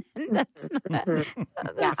 And that's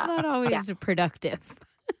not always productive.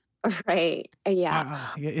 Right.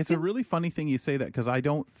 It's a really funny thing you say that because I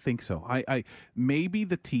don't think so. I maybe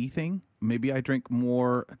the tea thing. Maybe I drink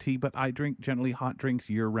more tea, but I drink generally hot drinks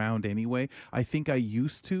year round anyway. I think I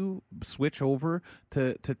used to switch over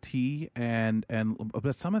to tea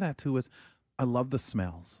but some of that too is I love the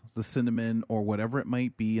smells, the cinnamon or whatever it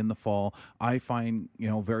might be in the fall. I find,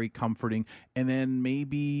 very comforting. And then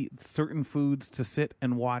maybe certain foods to sit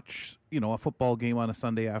and watch, a football game on a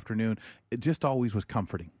Sunday afternoon. It just always was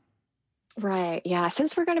comforting. Right. Yeah.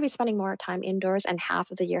 Since we're going to be spending more time indoors and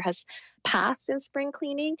half of the year has passed in spring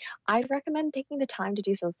cleaning, I'd recommend taking the time to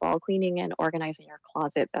do some fall cleaning and organizing your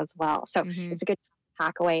closets as well. So it's a good time to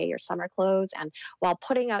pack away your summer clothes. And while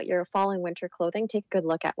putting out your fall and winter clothing, take a good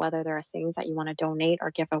look at whether there are things that you want to donate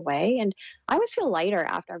or give away. And I always feel lighter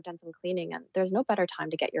after I've done some cleaning. And there's no better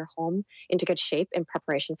time to get your home into good shape in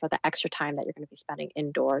preparation for the extra time that you're going to be spending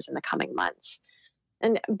indoors in the coming months.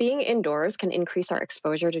 And being indoors can increase our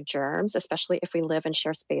exposure to germs, especially if we live and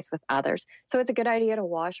share space with others. So it's a good idea to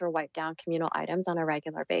wash or wipe down communal items on a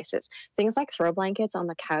regular basis. Things like throw blankets on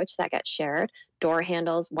the couch that get shared, door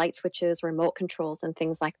handles, light switches, remote controls, and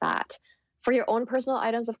things like that. For your own personal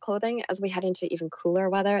items of clothing, as we head into even cooler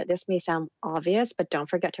weather, this may sound obvious, but don't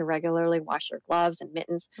forget to regularly wash your gloves and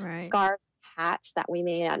mittens, scarves, hats that we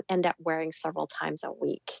may end up wearing several times a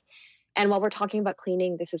week. And while we're talking about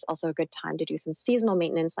cleaning, this is also a good time to do some seasonal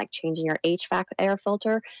maintenance like changing your HVAC air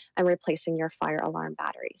filter and replacing your fire alarm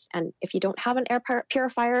batteries. And if you don't have an air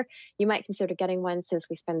purifier, you might consider getting one since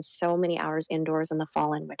we spend so many hours indoors in the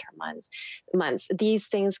fall and winter months. These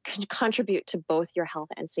things can contribute to both your health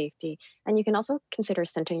and safety. And you can also consider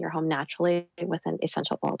scenting your home naturally with an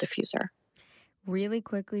essential oil diffuser. Really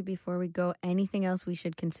quickly before we go, anything else we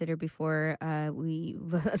should consider before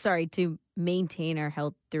to maintain our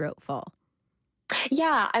health throughout fall?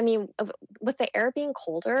 Yeah, I mean, with the air being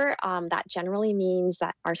colder, that generally means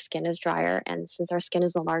that our skin is drier. And since our skin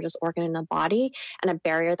is the largest organ in the body and a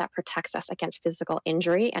barrier that protects us against physical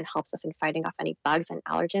injury and helps us in fighting off any bugs and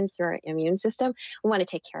allergens through our immune system, we want to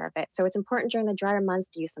take care of it. So it's important during the drier months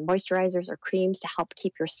to use some moisturizers or creams to help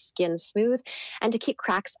keep your skin smooth and to keep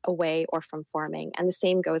cracks away or from forming. And the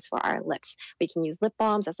same goes for our lips. We can use lip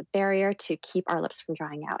balms as a barrier to keep our lips from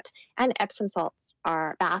drying out. And Epsom salts,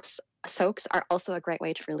 our baths, soaks are also a great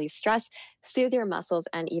way to relieve stress, soothe your muscles,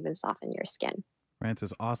 and even soften your skin.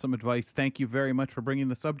 Frances, awesome advice. Thank you very much for bringing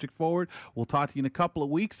the subject forward. We'll talk to you in a couple of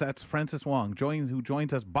weeks. That's Frances Wong, who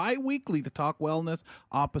joins us bi-weekly to talk wellness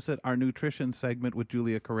opposite our nutrition segment with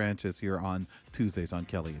Julia Caranches here on Tuesdays on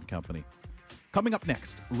Kelly and Company. Coming up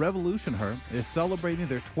next, Revolution Her is celebrating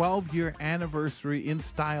their 12-year anniversary in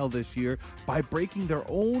style this year by breaking their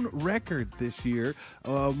own record this year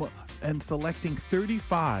and selecting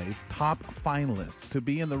 35 top finalists to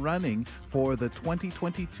be in the running for the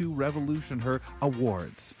 2022 Revolution Her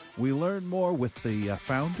Awards. We learn more with the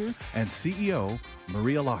founder and CEO,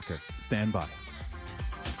 Maria Locker. Stand by.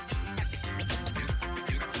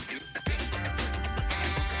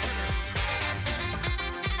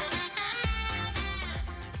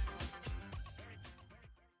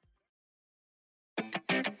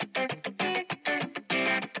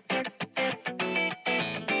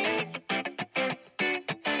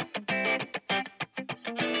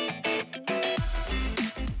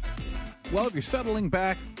 Well, if you're settling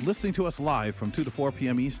back, listening to us live from 2 to 4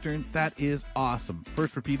 p.m. Eastern, that is awesome.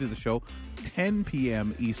 First repeat of the show, 10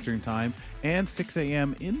 p.m. Eastern Time, and 6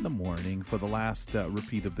 a.m. in the morning for the last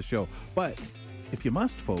repeat of the show. But if you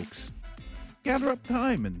must, folks, gather up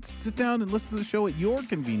time and sit down and listen to the show at your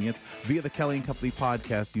convenience via the Kelly and Company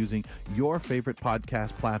podcast using your favorite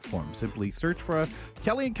podcast platform. Simply search for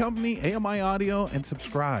Kelly and Company, AMI Audio, and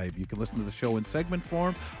subscribe. You can listen to the show in segment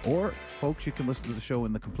form, or, folks, you can listen to the show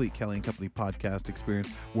in the complete Kelly and Company podcast experience,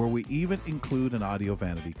 where we even include an audio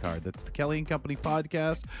vanity card. That's the Kelly and Company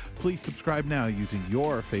podcast. Please subscribe now using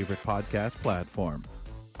your favorite podcast platform.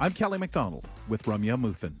 I'm Kelly McDonald with Ramya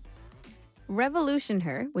Muthan. Revolution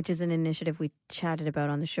Her, which is an initiative we chatted about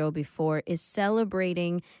on the show before, is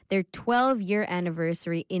celebrating their 12-year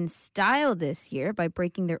anniversary in style this year by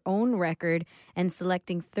breaking their own record and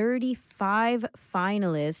selecting 35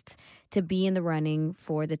 finalists to be in the running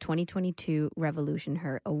for the 2022 Revolution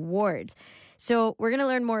Her Awards. So we're going to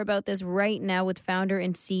learn more about this right now with founder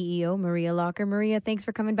and CEO Maria Locker. Maria, thanks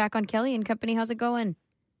for coming back on Kelly and Company. How's it going?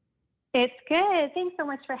 It's good. Thanks so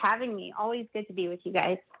much for having me. Always good to be with you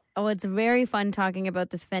guys. Oh, it's very fun talking about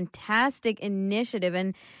this fantastic initiative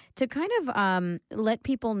and to kind of let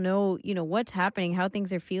people know, what's happening, how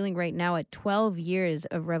things are feeling right now at 12 years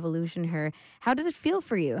of Revolution Her. How does it feel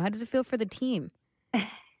for you? How does it feel for the team?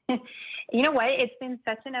 You know what? It's been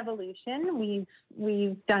such an evolution.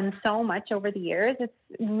 We've done so much over the years. It's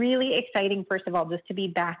really exciting, first of all, just to be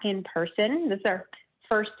back in person. This is our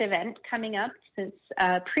first event coming up since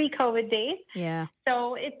pre-COVID days. Yeah.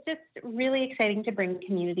 So it's just really exciting to bring the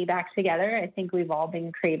community back together. I think we've all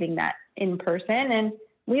been craving that in person, and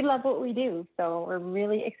we love what we do. So we're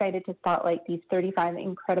really excited to spotlight these 35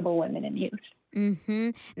 incredible women and youth. Mm-hmm.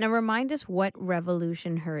 Now, remind us what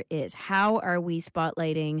Revolution Her is. How are we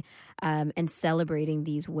spotlighting and celebrating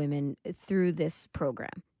these women through this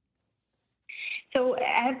program? So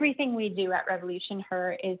everything we do at Revolution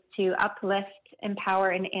Her is to uplift, empower,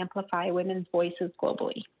 and amplify women's voices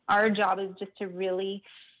globally. Our job is just to really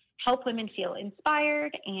help women feel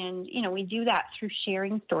inspired. And, we do that through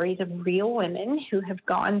sharing stories of real women who have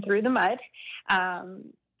gone through the mud. And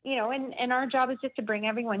our job is just to bring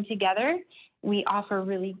everyone together. We offer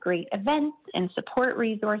really great events and support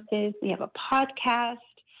resources. We have a podcast.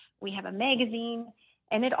 We have a magazine.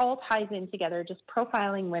 And it all ties in together, just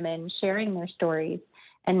profiling women, sharing their stories,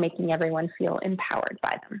 and making everyone feel empowered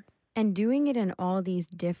by them. And doing it in all these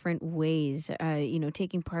different ways,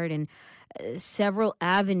 taking part in several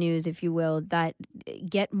avenues, if you will, that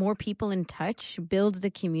get more people in touch, builds the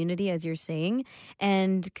community, as you're saying,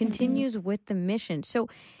 and continues with the mission. So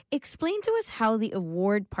explain to us how the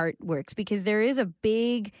award part works, because there is a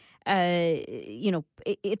big,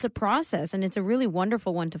 it's a process, and it's a really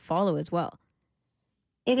wonderful one to follow as well.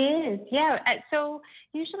 It is, yeah. So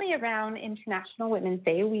usually around International Women's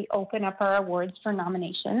Day, we open up our awards for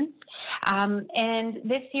nominations. And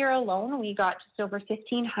this year alone, we got just over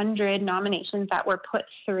 1,500 nominations that were put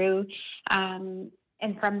through. And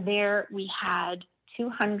from there, we had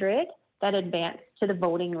 200 that advanced to the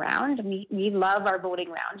voting round. We love our voting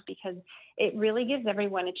round because it really gives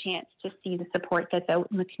everyone a chance to see the support that's out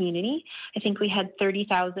in the community. I think we had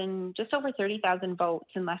just over 30,000 votes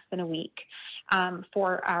in less than a week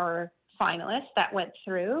for our finalists that went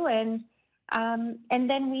through. And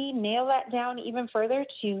then we nail that down even further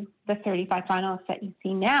to the 35 finalists that you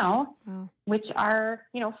see now, which are,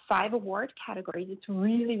 5 award categories. It's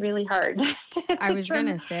really, really hard. I was going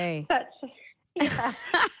to say. Yeah,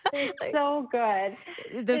 it's so good.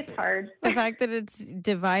 It's hard. The fact that it's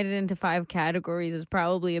divided into 5 categories is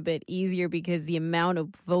probably a bit easier because the amount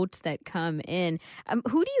of votes that come in.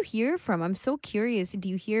 Who do you hear from? I'm so curious. Do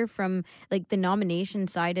you hear from the nomination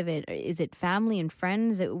side of it? Is it family and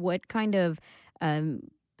friends? What kind of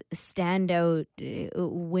standout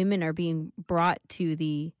women are being brought to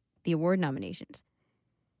the award nominations?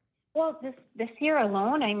 Well, this year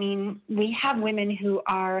alone, we have women who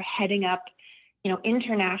are heading up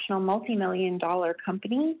international multi-million-dollar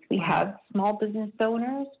companies. We have small business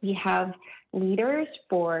owners. We have leaders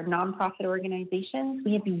for nonprofit organizations.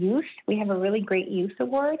 We have youth. We have a really great youth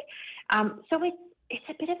award. So it's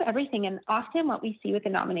a bit of everything. And often what we see with the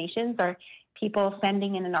nominations are people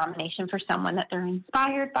sending in a nomination for someone that they're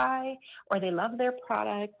inspired by, or they love their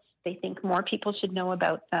products. They think more people should know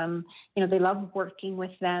about them. They love working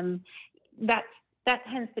with them. That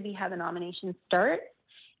tends to be how the nominations start.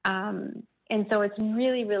 And so it's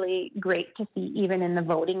really, really great to see even in the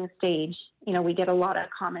voting stage, we get a lot of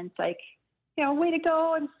comments like, way to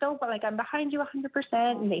go. I'm behind you 100%.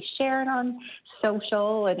 And they share it on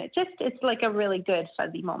social. And it's like a really good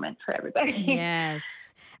fuzzy moment for everybody. Yes.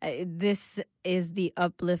 This is the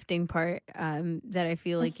uplifting part that I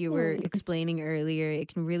feel like you were explaining earlier.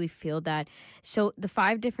 It can really feel that. So the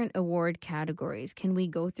 5 different award categories, can we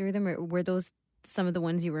go through them? Or were those some of the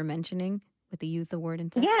ones you were mentioning with the youth award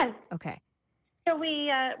and stuff? Yes. Okay. So we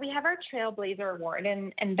have our Trailblazer Award,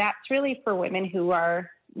 and that's really for women who are,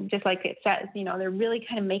 just like it says, they're really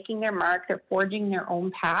kind of making their mark, they're forging their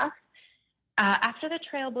own path. After the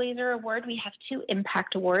Trailblazer Award, we have 2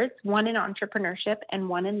 Impact Awards, one in entrepreneurship and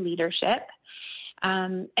one in leadership.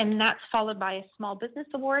 And that's followed by a Small Business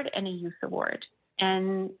Award and a Youth Award.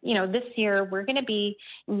 And, this year we're going to be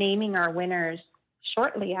naming our winners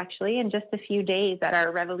shortly, actually, in just a few days at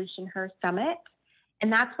our Revolution Her Summit.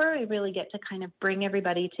 And that's where we really get to kind of bring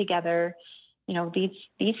everybody together.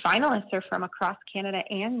 These finalists are from across Canada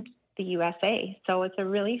and the USA. So it's a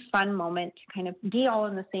really fun moment to kind of be all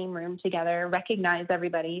in the same room together, recognize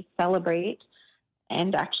everybody, celebrate,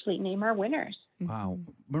 and actually name our winners. Wow.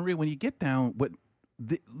 Marie, when you get down,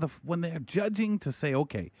 when they're judging to say,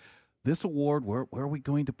 okay, this award, where are we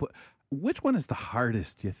going to put, which one is the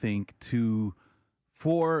hardest, you think,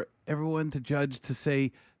 for everyone to judge, to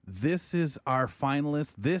say, this is our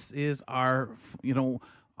finalist, this is our,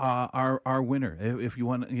 our winner, if you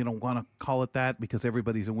want to call it that, because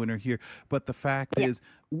everybody's a winner here. But the fact is,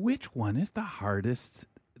 which one is the hardest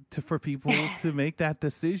for people to make that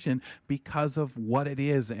decision because of what it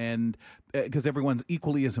is, and because everyone's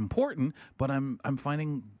equally as important. But I'm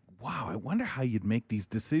finding, wow, I wonder how you'd make these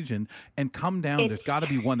decisions and come down. There's got to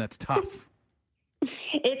be one that's tough.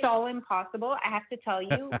 It's all impossible. I have to tell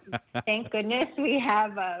you, thank goodness we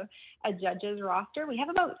have a judges roster. We have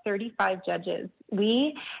about 35 judges.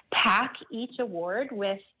 We pack each award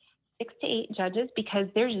with 6 to 8 judges because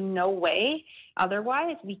there's no way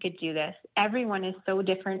otherwise we could do this. Everyone is so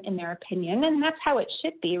different in their opinion, and that's how it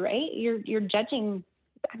should be, right? You're judging,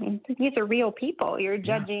 these are real people. You're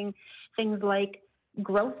judging things like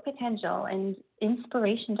growth potential and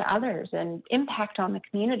inspiration to others and impact on the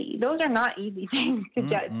community. Those are not easy things to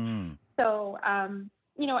judge. So,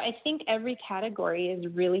 I think every category is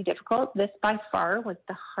really difficult. This by far was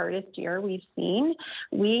the hardest year we've seen.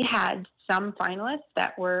 We had some finalists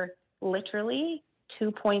that were literally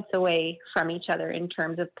 2 points away from each other in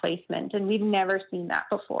terms of placement, and we've never seen that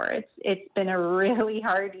before. It's been a really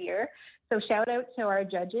hard year. So shout out to our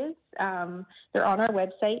judges. They're on our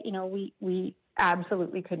website. We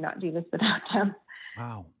absolutely could not do this without them.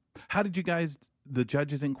 Wow. How did you guys, the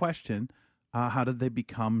judges in question, how did they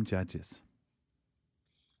become judges?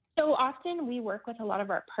 So often we work with a lot of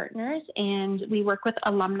our partners, and we work with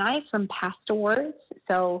alumni from past awards.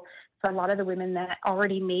 So for a lot of the women that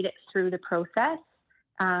already made it through the process,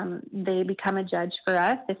 they become a judge for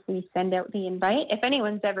us if we send out the invite. If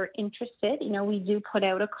anyone's ever interested, we do put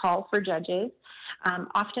out a call for judges.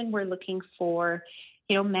 Often we're looking for,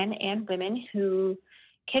 men and women who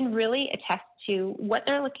can really attest to what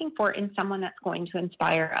they're looking for in someone that's going to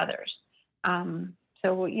inspire others.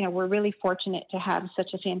 So, we're really fortunate to have such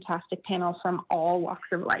a fantastic panel from all walks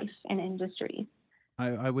of life and industries.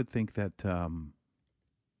 I would think that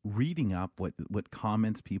reading up what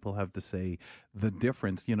comments people have to say, the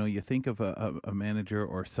difference, you think of a manager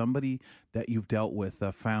or somebody that you've dealt with,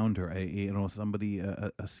 a founder, somebody,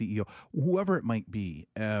 a CEO, whoever it might be,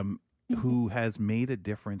 who has made a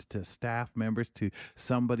difference to staff members, to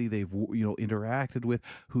somebody they've interacted with,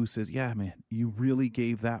 who says, yeah, man, you really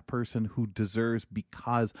gave that person who deserves,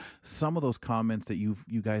 because some of those comments that you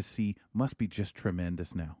guys see must be just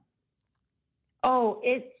tremendous now. Oh,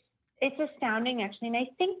 it's astounding, actually. And I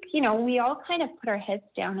think, we all kind of put our heads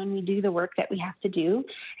down and we do the work that we have to do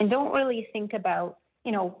and don't really think about,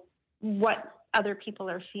 what other people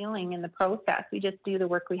are feeling in the process. We just do the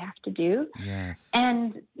work we have to do. Yes.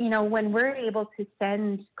 And, when we're able to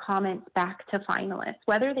send comments back to finalists,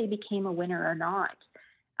 whether they became a winner or not,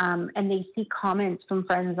 and they see comments from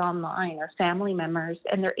friends online or family members,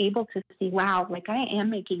 and they're able to see, wow, like I am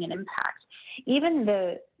making an impact. Even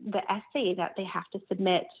the essay that they have to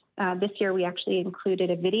submit, this year we actually included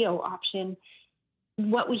a video option.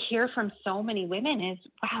 What we hear from so many women is,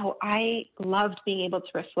 wow, I loved being able to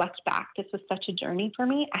reflect back. This was such a journey for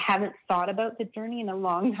me. I haven't thought about the journey in a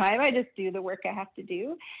long time. I just do the work I have to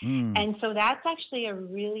do. And so that's actually a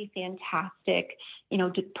really fantastic,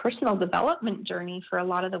 personal development journey for a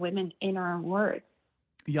lot of the women in our awards.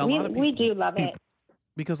 Yeah, we do love it.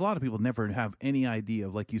 Because a lot of people never have any idea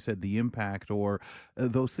of, like you said, the impact or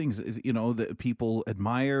those things, that people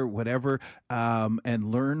admire, whatever,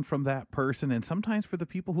 and learn from that person. And sometimes for the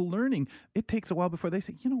people who learning, it takes a while before they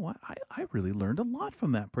say, you know what, I really learned a lot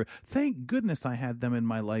from that person. Thank goodness I had them in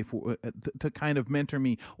my life to kind of mentor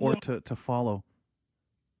me or to follow.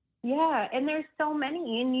 Yeah, and there's so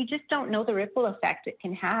many, and you just don't know the ripple effect it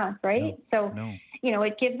can have, right?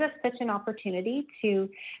 It gives us such an opportunity to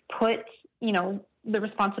put, the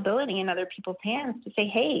responsibility in other people's hands to say,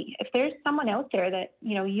 hey, if there's someone out there that,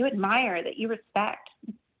 you admire, that you respect,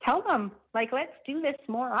 tell them, like, let's do this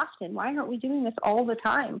more often. Why aren't we doing this all the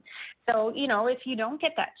time? So, if you don't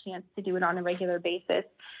get that chance to do it on a regular basis,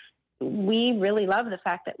 we really love the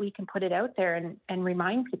fact that we can put it out there and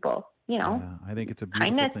remind people, Yeah, I think it's a beautiful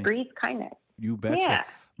kindness thing. breeds kindness. You betcha. Yeah.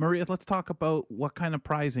 Maria, let's talk about what kind of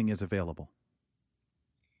prizing is available.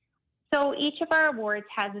 So each of our awards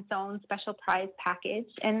has its own special prize package,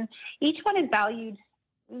 and each one is valued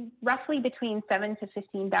roughly between $7,000 to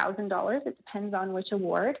 $15,000. It depends on which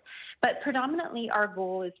award, but predominantly our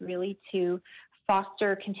goal is really to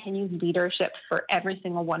foster continued leadership for every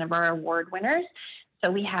single one of our award winners. So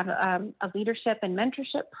we have a leadership and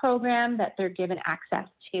mentorship program that they're given access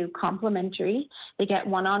to complimentary. They get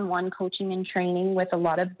one-on-one coaching and training with a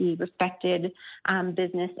lot of the respected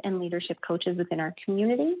business and leadership coaches within our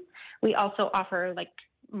community. We also offer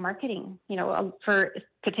marketing, for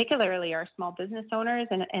particularly our small business owners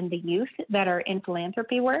and the youth that are in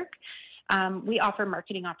philanthropy work. We offer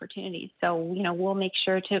marketing opportunities. So, we'll make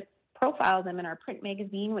sure to profile them in our print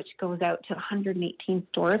magazine, which goes out to 118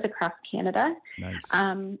 stores across Canada. Nice.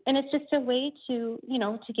 And it's just a way to,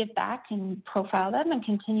 to give back and profile them and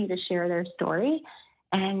continue to share their story.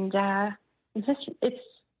 And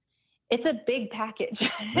it's a big package.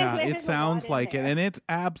 Yeah, it sounds like it. And it's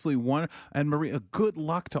absolutely wonderful. And Maria, good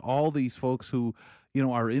luck to all these folks who,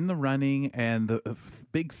 are in the running, and the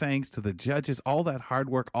big thanks to the judges, all that hard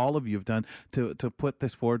work all of you have done to put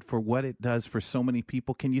this forward for what it does for so many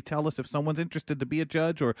people. Can you tell us if someone's interested to be a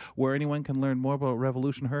judge or where anyone can learn more about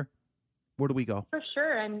Revolution Her? Where do we go? For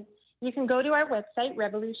sure. And you can go to our website,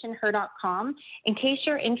 revolutionher.com. In case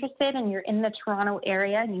you're interested and you're in the Toronto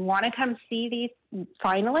area and you want to come see these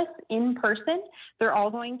finalists in person, they're all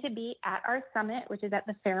going to be at our summit, which is at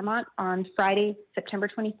the Fairmont on Friday, September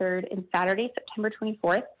 23rd and Saturday, September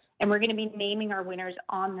 24th. And we're going to be naming our winners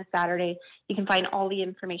on the Saturday. You can find all the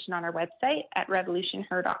information on our website at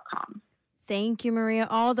revolutionher.com. Thank you, Maria.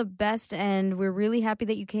 All the best. And we're really happy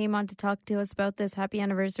that you came on to talk to us about this. Happy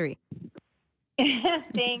anniversary.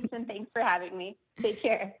 Thanks, and thanks for having me. Take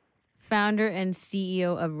care. Founder and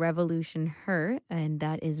CEO of Revolution Her, and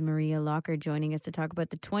that is Maria Locker joining us to talk about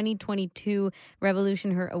the 2022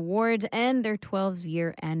 Revolution Her Awards and their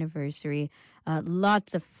 12-year anniversary.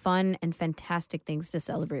 Lots of fun and fantastic things to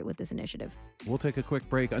celebrate with this initiative. We'll take a quick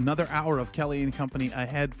break. Another hour of Kelly and Company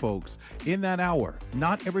ahead, folks. In that hour,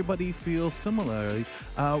 not everybody feels similarly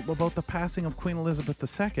about the passing of Queen Elizabeth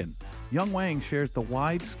II. Young Wang shares the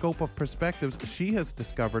wide scope of perspectives she has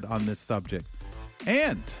discovered on this subject.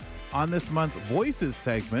 And on this month's Voices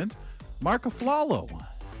segment, Mark Aflalo.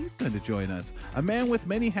 He's going to join us. A man with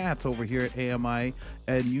many hats over here at AMI,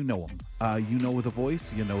 and you know him. You know the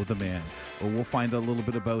voice, you know the man. Well, we'll find a little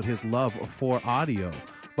bit about his love for audio.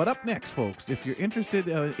 But up next, folks, if you're interested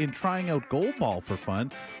in trying out Goalball for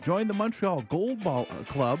fun, join the Montreal Goalball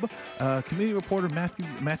Club. Community reporter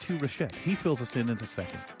Mathieu Rochette. He fills us in a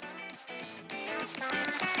second.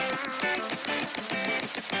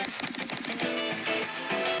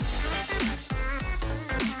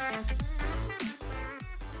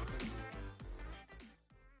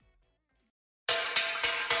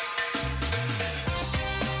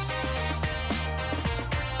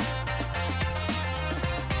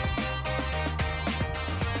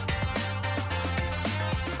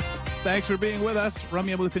 Thanks for being with us.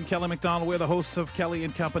 Ramya Muth and Kelly McDonald. We're the hosts of Kelly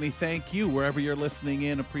and Company. Thank you wherever you're listening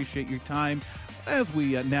in. Appreciate your time as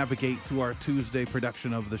we navigate through our Tuesday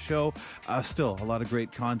production of the show. Still a lot of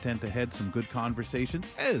great content ahead, some good conversations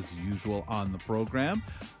as usual on the program.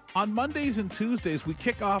 On Mondays and Tuesdays, we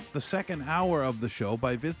kick off the second hour of the show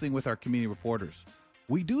by visiting with our community reporters.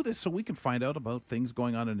 We do this so we can find out about things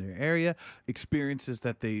going on in their area, experiences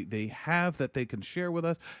that they have that they can share with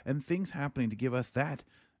us, and things happening to give us that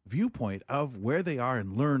viewpoint of where they are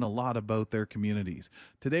and learn a lot about their communities.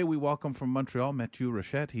 Today we welcome from Montreal Mathieu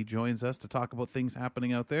Rochette. He joins us to talk about things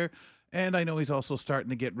happening out there. And I know he's also starting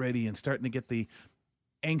to get ready and starting to get the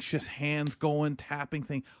anxious hands going, tapping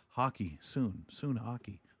thing. Hockey, soon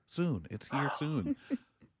hockey. Soon. It's here soon.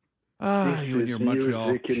 You and your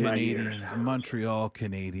Montreal Canadiens. Montreal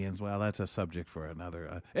Canadiens. Well, that's a subject for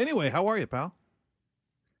another. Anyway, how are you, pal?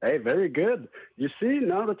 Hey, very good. You see,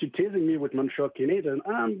 now that you're teasing me with Montreal Canadiens,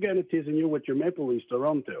 I'm going to teasing you with your Maple Leafs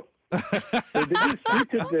Toronto. So did you see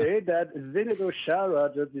today that Zdeno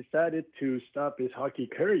Chara just decided to stop his hockey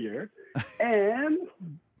career? And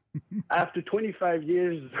after 25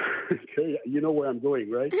 years, you know where I'm going,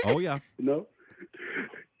 right? Oh, yeah. You know?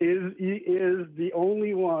 He is the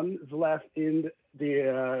only one left in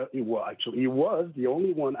the, he was the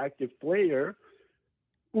only one active player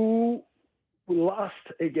who lost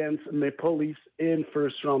against Maple Leafs in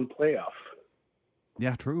first-round playoff.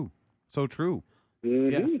 Yeah, true. So true.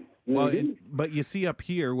 Mm-hmm. Yeah. Well, but you see up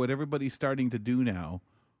here, what everybody's starting to do now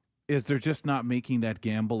is they're just not making that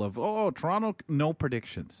gamble of, Toronto, no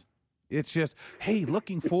predictions. It's just, hey,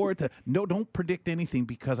 looking forward to, no, don't predict anything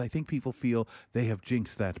because I think people feel they have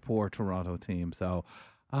jinxed that poor Toronto team. So,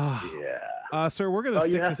 sir, we're going to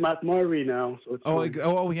stick. You have Matt Murray now.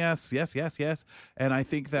 So yes. And I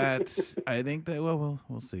think that, we'll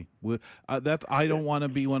see. I don't want to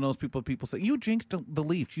be one of those people say, you jinxed the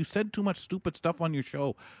Leafs. You said too much stupid stuff on your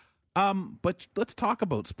show. But let's talk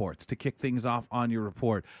about sports to kick things off on your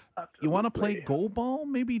report. Absolutely. You want to play goalball,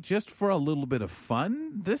 maybe just for a little bit of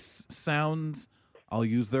fun? This sounds, I'll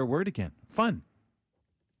use their word again, fun.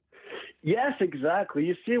 Yes, exactly.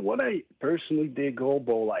 You see, when I personally did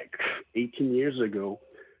goalball like 18 years ago,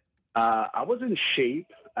 I was in shape.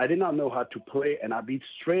 I did not know how to play, and I'd be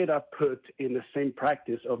straight up put in the same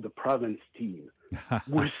practice of the province team,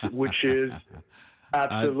 which is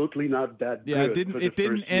absolutely not that good. Yeah, it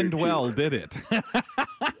didn't end well, did it?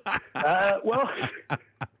 Well,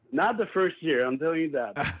 not the first year, I'm telling you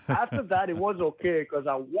that. After that, it was okay because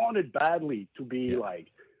I wanted badly to be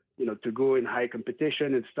to go in high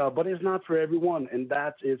competition and stuff, but it's not for everyone, and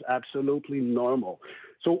that is absolutely normal.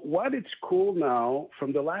 So what it's cool now,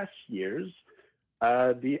 from the last years,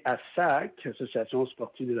 the ASAC, Association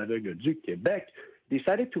Sportive des Aveugles du Québec,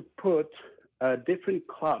 decided to put different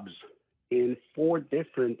clubs in 4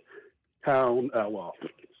 different town or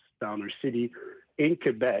city in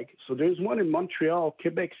Quebec. So there's one in Montreal,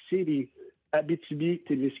 Quebec City, Abitibi,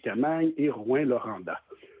 Témiscamingue, et Rouyn-Noranda.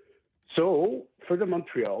 So for the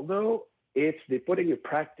Montreal, though, they're putting a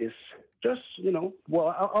practice. Just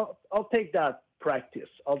I'll take that practice.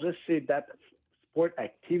 I'll just say that sport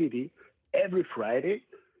activity every Friday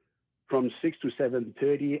from 6 to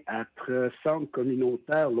 7:30 at Centre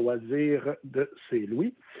Communautaire Loisirs de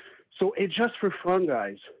Saint-Louis. So it's just for fun,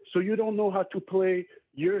 guys. So you don't know how to play.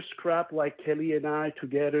 You're scrap like Kelly and I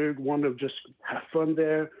together, want to just have fun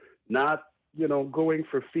there, not, going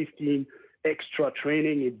for 15 extra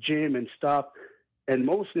training at gym and stuff. And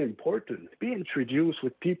mostly important, be introduced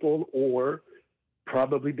with people or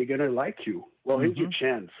probably beginner like you. Well, here's your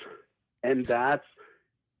chance. And the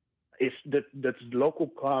local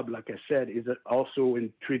club, like I said, is also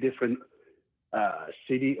in 3 different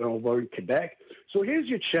city over in Quebec. So here's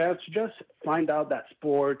your chance. Just find out that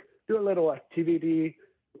sport, do a little activity,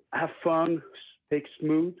 have fun, take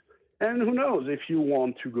smooth. And who knows, if you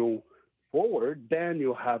want to go forward, then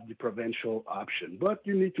you'll have the provincial option. But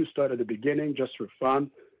you need to start at the beginning just for fun.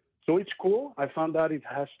 So it's cool. I found out it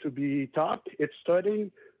has to be taught. It's starting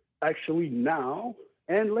actually now.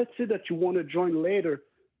 And let's say that you want to join later.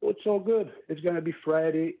 Well, it's all good. It's going to be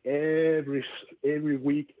Friday every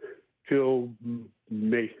week till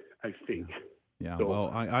May, I think. Yeah, so, well,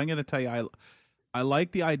 I'm going to tell you, I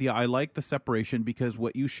like the idea. I like the separation because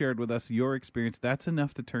what you shared with us, your experience, that's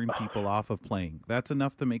enough to turn people off of playing. That's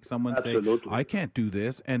enough to make someone say, I can't do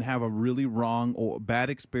this, and have a really wrong or bad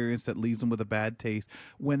experience that leaves them with a bad taste.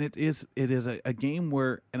 When it is a game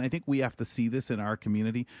where, and I think we have to see this in our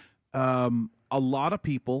community, a lot of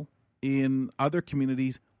people in other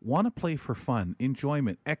communities want to play for fun,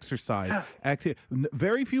 enjoyment, exercise,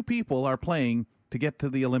 very few people are playing to get to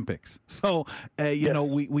the Olympics. So,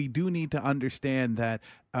 we do need to understand that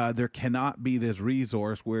there cannot be this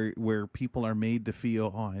resource where people are made to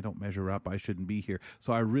feel, I don't measure up, I shouldn't be here.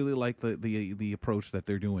 So I really like the approach that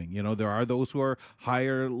they're doing. There are those who are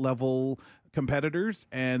higher level competitors,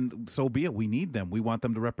 and so be it. We need them. We want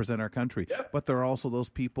them to represent our country. But there are also those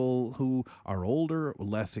people who are older,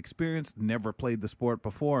 less experienced, never played the sport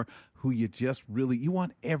before, who you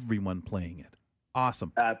want everyone playing it.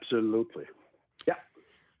 Awesome. Absolutely. Yeah.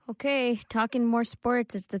 Okay, talking more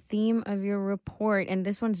sports is the theme of your report, and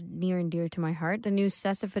this one's near and dear to my heart, the new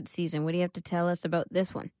Cécifoot season. What do you have to tell us about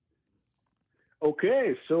this one?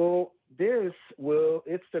 Okay, so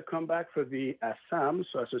it's the comeback for the ASAM,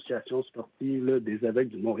 so Association Sportive des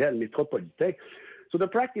Aveugles du Montréal Métropolitain. So the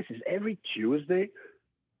practice is every Tuesday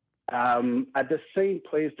at the same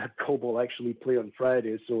place that Cobalt actually play on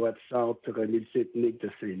Friday, so at Centre Médico-Technique de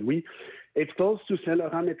Saint-Louis. It's close to Saint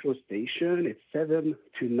Laurent Metro Station. It's 7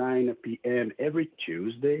 to 9 p.m. every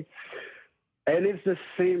Tuesday. And it's the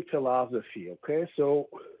same philosophy, okay? So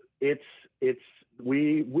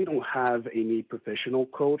we don't have any professional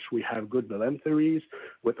coach. We have good volunteers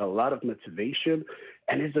with a lot of motivation,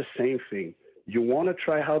 and it's the same thing. You want to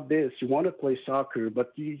try out this, you want to play soccer,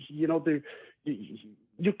 but we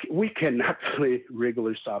cannot play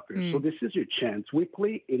regular soccer. So this is your chance. We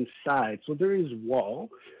play inside, so there is wall.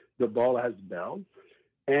 The ball has bell,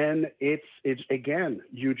 and it's again,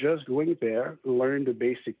 you just going there, learn the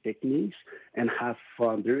basic techniques, and have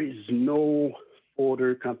fun. There is no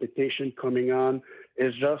other competition coming on.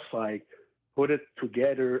 It's just like put it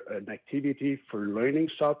together, an activity for learning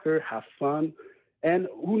soccer, have fun. And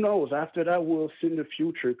who knows, after that, we'll see in the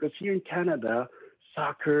future. Because here in Canada,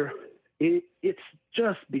 soccer, it's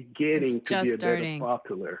just beginning to be a bit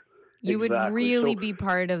popular. You would really be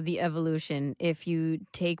part of the evolution if you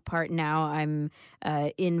take part now. I'm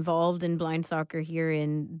involved in blind soccer here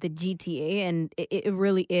in the GTA, and it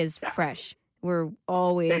really is fresh. We're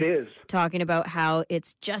always talking about how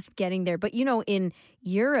it's just getting there. But, in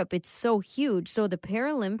Europe, it's so huge. So the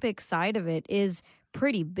Paralympic side of it is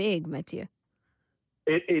pretty big, Mathieu.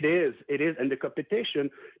 It is. And the competition,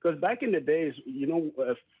 because back in the days,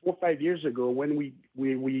 4 or 5 years ago, when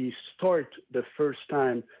we start the first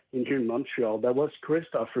time here in Montreal, that was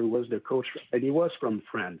Christopher was the coach, and he was from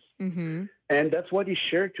France. Mm-hmm. And that's what he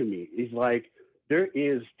shared to me. He's like, there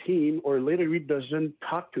is team or literally doesn't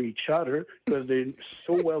talk to each other because they're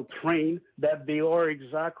so well trained that they are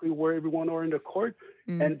exactly where everyone are in the court.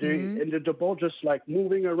 Mm-hmm. And the ball just like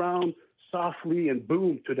moving around softly and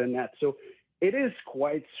boom to the net. So it is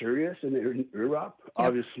quite serious in Europe,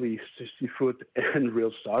 obviously, 60-foot and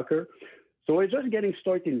real soccer. So we're just getting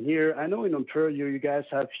started here. I know in Ontario, you guys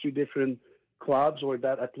have a few different clubs, or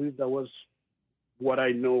that at least that was what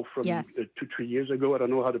I know from 2-3 years ago. I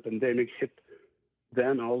don't know how the pandemic hit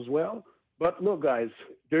then as well. But look, guys,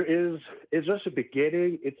 it's just a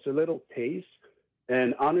beginning. It's a little taste.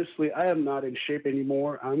 And honestly, I am not in shape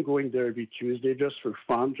anymore. I'm going there every Tuesday just for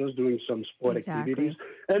fun, just doing some sport activities.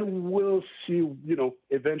 And we'll see,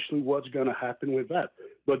 eventually what's going to happen with that.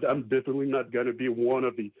 But I'm definitely not going to be one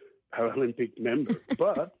of the Paralympic members.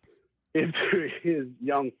 But if there is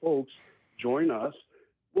young folks join us,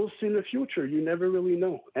 we'll see in the future. You never really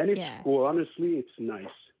know. And it's cool. Honestly, it's nice.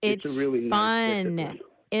 It's a really fun. Nice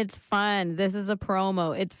It's fun. This is a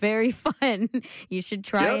promo. It's very fun. You should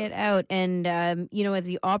try it out. And, as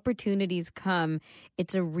the opportunities come,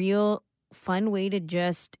 it's a real fun way to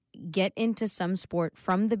just get into some sport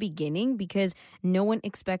from the beginning because no one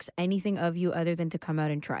expects anything of you other than to come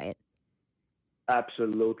out and try it.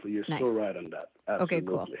 Absolutely. You're so right on that. Absolutely. Okay,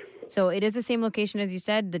 cool. So it is the same location as you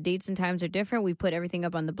said. The dates and times are different. We put everything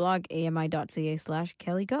up on the blog,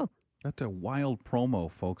 ami.ca/KellyGo. That's a wild promo,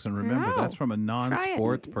 folks. And remember, that's from a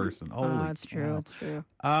non-sports person. It's true. It's true.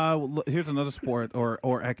 Here's another sport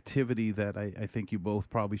or activity that I think you both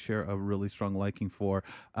probably share a really strong liking for.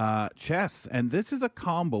 Chess. And this is a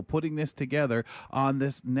combo, putting this together on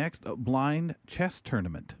this next blind chess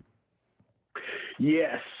tournament.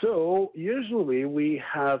 Yes. So usually we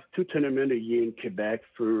have 2 tournaments a year in Quebec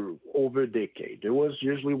for over a decade. There was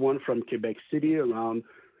usually one from Quebec City around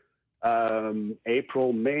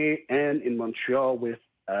April, May, and in Montreal with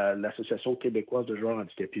l'Association québécoise de joueurs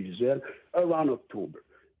handicapés visuels around October.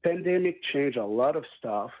 Pandemic changed a lot of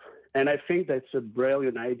stuff, and I think that's a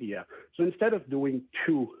brilliant idea. So instead of doing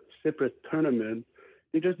 2 separate tournaments,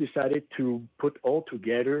 they just decided to put all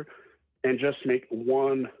together and just make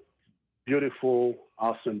one beautiful,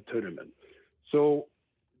 awesome tournament. So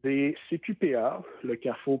the CQPA, le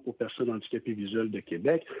Carrefour pour personnes handicapées visuelles de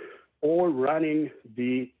Québec, or running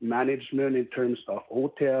the management in terms of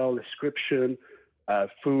hotel, description,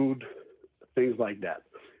 food, things like that.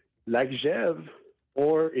 Lagjev,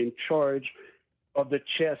 or in charge of the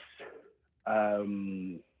chess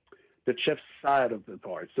side of the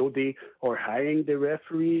part. So they are hiring the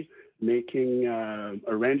referee, making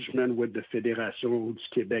arrangement with the Fédération du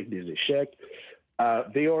Québec des Échecs.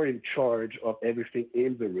 They are in charge of everything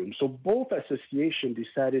in the room. So both associations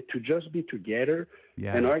decided to just be together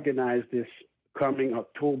and organize this coming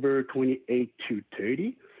October 28 to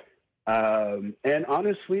 30. And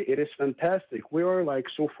honestly, it is fantastic. We are like,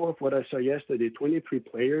 so far, what I saw yesterday, 23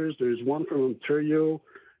 players. There's one from Ontario.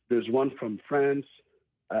 There's one from France,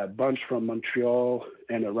 a bunch from Montreal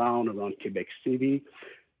and around Quebec City.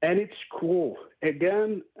 And it's cool.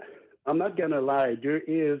 Again, I'm not going to lie. There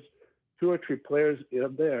is 2 or 3 players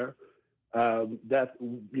up there that,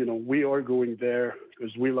 we are going there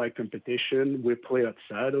because we like competition. We play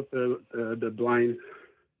outside of the blind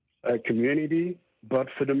community. But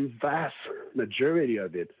for the vast majority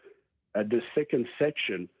of it, the second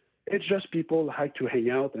section, it's just people like to hang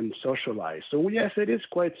out and socialize. So, yes, it is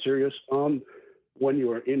quite serious when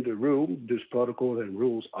you are in the room. There's protocols and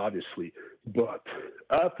rules, obviously. But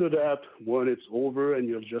after that, when it's over and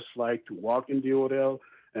you'd just like to walk in the hotel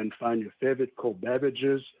and find your favorite cold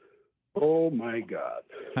beverages, oh, my God.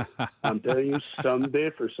 I'm telling you,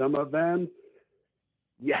 someday for some of them,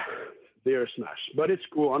 they are smashed. But it's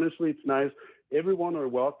cool. Honestly, it's nice. Everyone are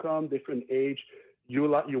welcome, different age. You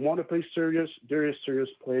want to play serious, there is serious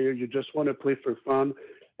player. You just want to play for fun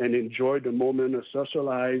and enjoy the moment of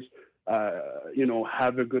socialize.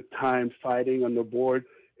 have a good time fighting on the board.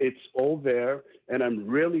 It's all there, and I'm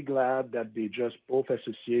really glad that both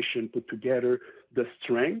associations put together the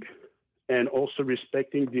strength and also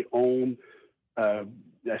respecting the own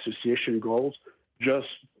association goals. Just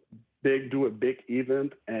do a big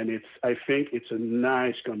event, and I think it's a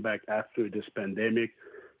nice comeback after this pandemic,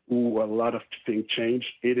 where a lot of things changed.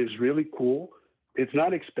 It is really cool. It's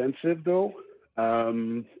not expensive though,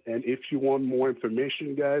 and if you want more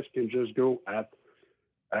information, guys, can just go at.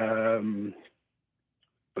 I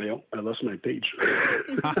lost my page.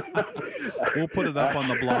 We'll put it up on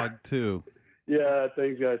the blog too. Yeah,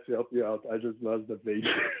 thanks guys to help you out. I just lost the page.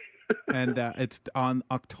 And it's on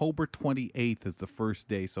October 28th is the first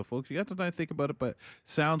day. So, folks, you got some time to think about it, but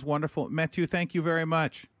sounds wonderful. Matthew, thank you very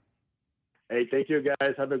much. Hey, thank you,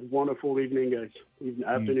 guys. Have a wonderful evening, guys.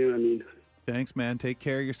 Afternoon, Thanks, man. Take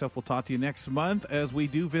care of yourself. We'll talk to you next month as we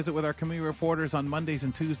do visit with our community reporters on Mondays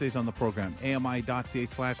and Tuesdays on the program.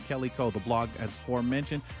 AMI.ca/Kelly Co, the blog as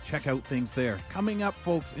aforementioned. Check out things there. Coming up,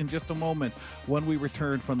 folks, in just a moment when we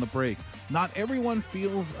return from the break. Not everyone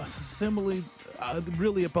feels similarly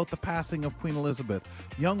really about the passing of Queen Elizabeth.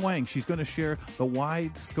 Young Wang, she's going to share the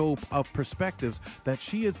wide scope of perspectives that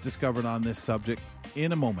she has discovered on this subject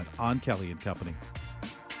in a moment on Kelly and Company.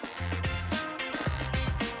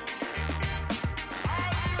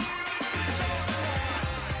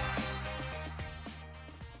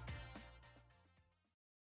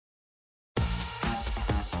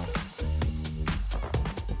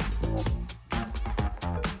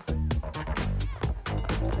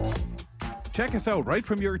 Check us out right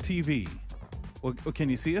from your TV. Well, can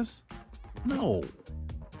you see us? No.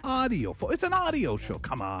 Audio. It's an audio show.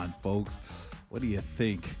 Come on, folks. What do you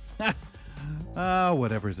think?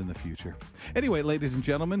 Whatever's in the future. Anyway, ladies and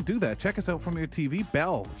gentlemen, do that. Check us out from your TV.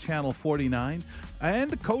 Bell, Channel 49.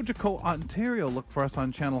 And Cogeco, Ontario. Look for us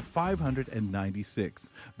on Channel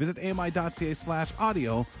 596. Visit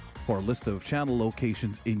AMI.ca/audio for a list of channel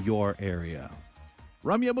locations in your area.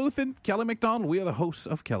 Ramya Muthan, Kelly McDonald. We are the hosts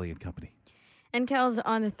of Kelly and Company. And Kels,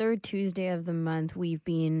 on the third Tuesday of the month, we've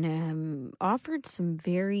been offered some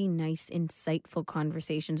very nice, insightful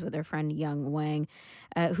conversations with our friend Young Wang,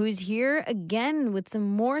 who's here again with some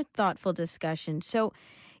more thoughtful discussion. So,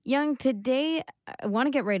 Young, today I want to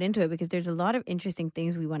get right into it because there's a lot of interesting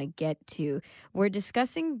things we want to get to. We're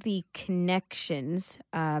discussing the connections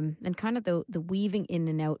and kind of the weaving in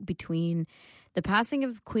and out between the passing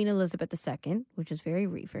of Queen Elizabeth II, which is very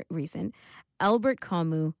recent, Albert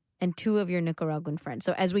Camus, and two of your Nicaraguan friends.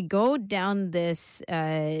 So as we go down this,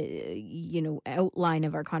 outline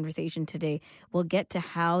of our conversation today, we'll get to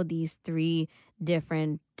how these three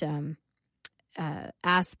different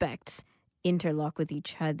aspects interlock with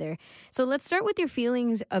each other. So let's start with your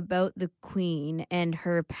feelings about the Queen and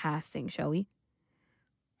her passing, shall we?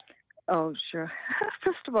 Oh, sure.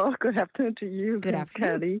 First of all, good afternoon to you. Good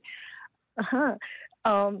afternoon. Kelly.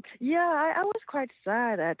 I was quite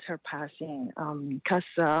sad at her passing because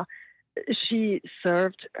she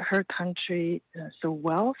served her country so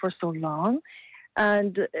well for so long.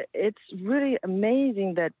 And it's really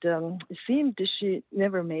amazing that it seemed she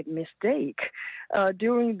never made a mistake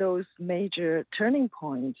during those major turning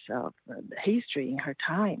points of history in her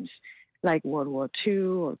times, like World War II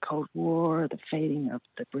or Cold War, the fading of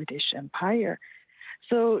the British Empire.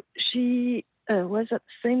 So she was a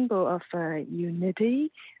symbol of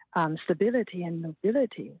unity, stability, and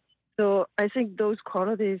nobility. So I think those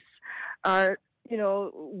qualities are,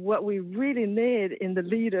 what we really need in the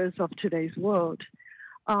leaders of today's world.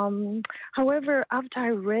 However, after I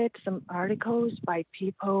read some articles by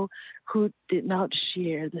people who did not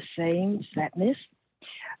share the same sadness,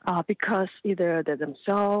 because either they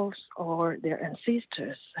themselves or their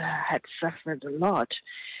ancestors had suffered a lot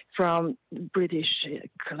from British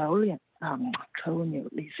colonialism,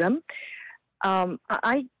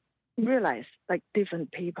 I realized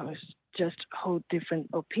different people just hold different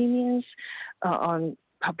opinions on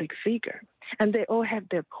public figure, and they all have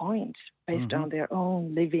their points based on their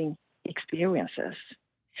own living experiences.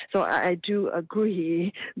 So I do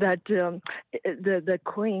agree that the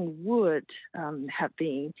Queen would have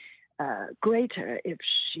been greater if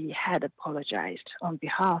she had apologized on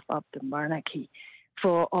behalf of the monarchy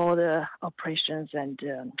for all the oppressions and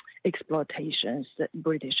exploitations that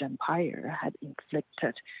British Empire had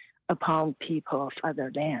inflicted upon people of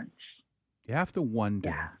other lands. You have to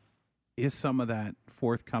wonder, is some of that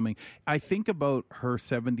forthcoming? I think about her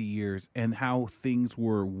 70 years and how things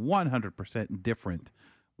were 100% different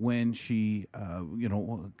when she,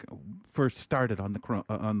 first started on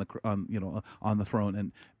the throne.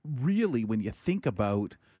 And really, when you think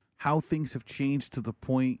about how things have changed to the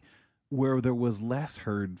point where there was less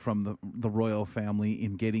heard from the royal family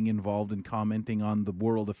in getting involved and commenting on the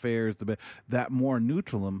world affairs, that more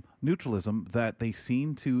neutralism that they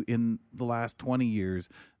seem to, in the last 20 years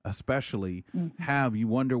especially, have. You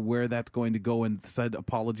wonder where that's going to go, and said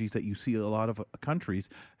apologies that you see a lot of countries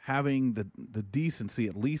having the decency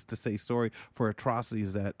at least to say sorry for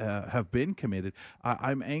atrocities that have been committed.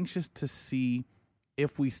 I'm anxious to see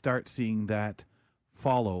if we start seeing that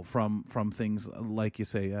follow from things like you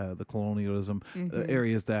say, the colonialism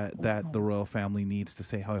areas that the royal family needs to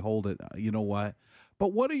say, "How I hold it." You know what? But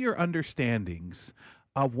what are your understandings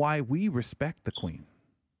of why we respect the Queen?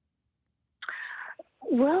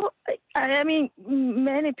 Well, I mean,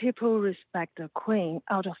 many people respect the Queen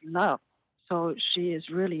out of love. So she is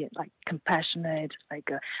really like compassionate, like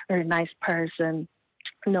a very nice person,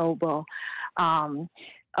 noble.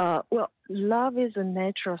 Well, love is a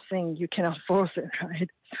natural thing. You cannot force it, right?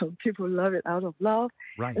 So people love it out of love.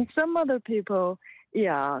 Right. And some other people,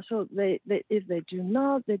 so they if they do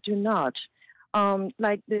not, they do not.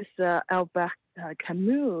 Like this Albert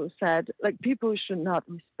Camus said, like people should not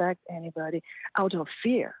respect anybody out of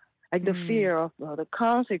fear, like the fear of the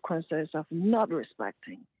consequences of not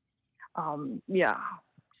respecting.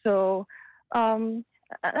 So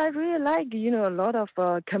I really like, a lot of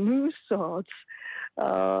Camus thoughts,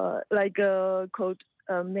 like quote,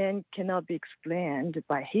 "Man cannot be explained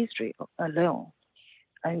by history alone,"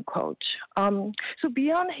 unquote. So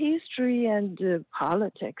beyond history and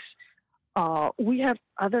politics, we have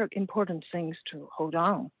other important things to hold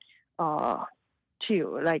on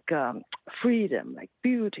to, like freedom, like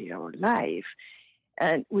beauty, or life.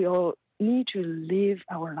 And we all need to live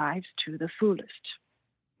our lives to the fullest.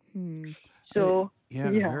 So,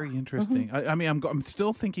 very interesting. I mean, I'm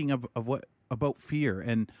still thinking of what about fear,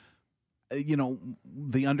 and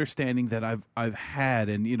the understanding that I've had,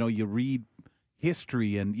 and you read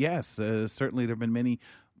history, and yes, certainly there have been many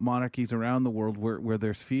monarchies around the world where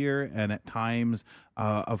there's fear, and at times,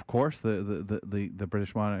 of course, the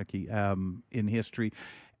British monarchy in history.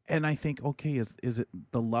 And I think, okay, is it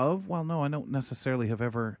the love? Well, no, I don't necessarily have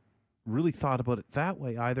ever really thought about it that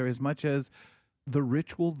way either, as much as the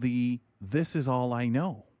ritual, this is all I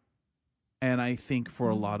know. And I think for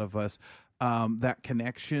a lot of us, that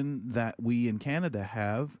connection that we in Canada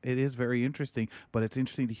have, it is very interesting. But it's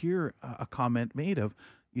interesting to hear a comment made of,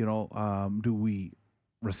 do we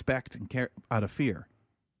respect and care out of fear?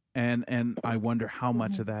 And I wonder how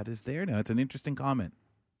much of that is there now. It's an interesting comment.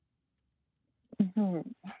 Well,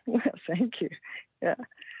 thank you.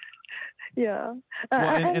 Yeah. Well,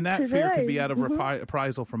 and that fear could be out of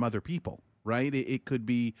reprisal from other people, right? It could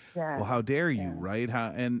be, well, how dare you, right?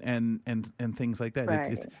 How and things like that.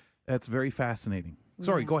 Right. That's very fascinating.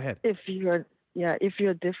 Sorry, go ahead. If you're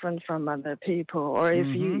different from other people, or if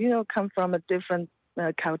you come from a different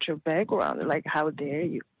cultural background, like how dare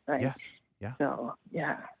you, right? Yes. Yeah. So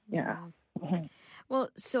Well,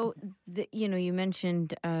 so you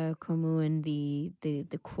mentioned Camus and the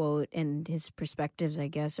quote and his perspectives, I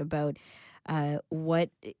guess, about what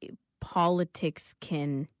politics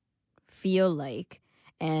can feel like,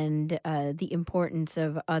 and the importance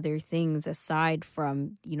of other things aside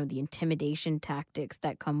from the intimidation tactics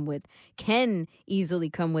that can easily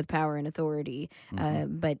come with power and authority,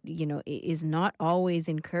 but is not always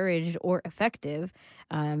encouraged or effective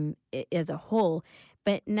as a whole.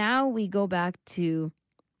 But now we go back to,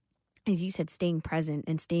 as you said, staying present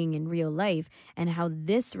and staying in real life, and how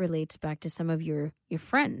this relates back to some of your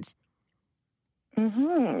friends.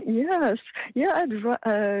 Yes. Yeah,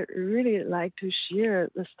 I'd really like to share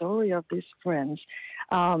the story of these friends,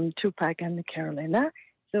 Tupac and Carolina.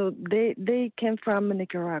 So they came from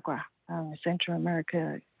Nicaragua, Central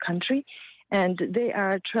America country, and they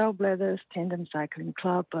are Trailblazers Tandem Cycling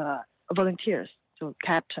Club volunteers, so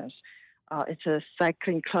captains. It's a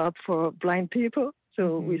cycling club for blind people.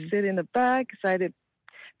 So we sit in the back, sighted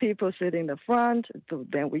people sit in the front, so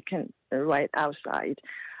then we can ride outside.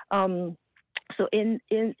 So in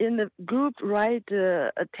the group ride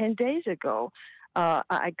 10 days ago,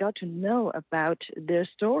 I got to know about their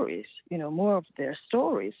stories, more of their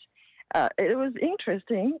stories. It was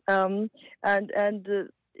interesting. And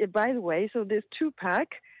by the way, so this Tupac,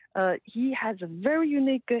 he has a very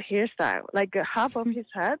unique hairstyle, like half of his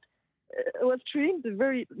head was trimmed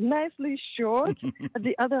very nicely short.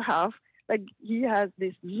 The other half, like he has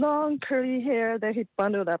this long curly hair that he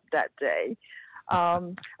bundled up that day.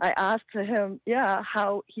 I asked him,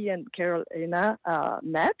 how he and Carolina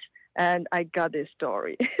met, and I got this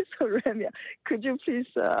story. So Ramya, could you please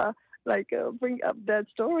bring up that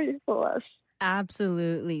story for us?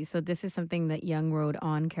 Absolutely. So this is something that Young wrote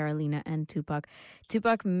on Carolina and Tupac.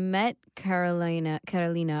 Tupac met Carolina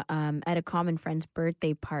at a common friend's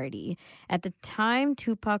birthday party. At the time,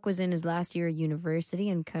 Tupac was in his last year of university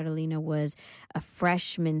and Carolina was a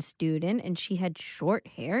freshman student, and she had short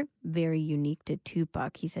hair, very unique to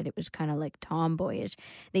Tupac. He said it was kind of like tomboyish.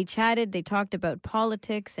 They chatted, they talked about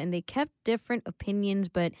politics, and they kept different opinions,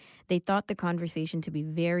 but they thought the conversation to be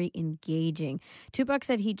very engaging. Tupac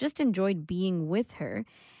said he just enjoyed being with her.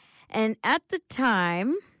 And at the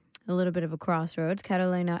time, a little bit of a crossroads,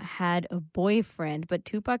 Carolina had a boyfriend, but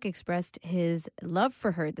Tupac expressed his love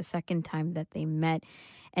for her the second time that they met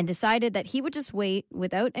and decided that he would just wait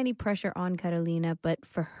without any pressure on Carolina, but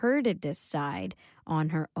for her to decide on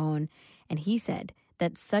her own. And he said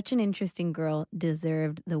that such an interesting girl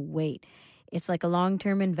deserved the wait. It's like a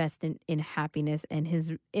long-term investment in happiness, and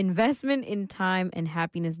his investment in time and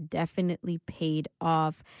happiness definitely paid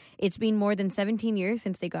off. It's been more than 17 years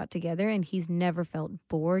since they got together, and he's never felt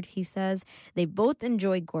bored, he says. They both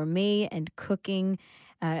enjoy gourmet and cooking.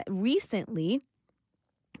 Recently,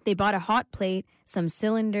 they bought a hot plate, some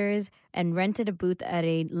cylinders, and rented a booth at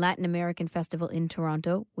a Latin American festival in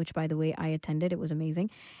Toronto, which, by the way, I attended. It was amazing.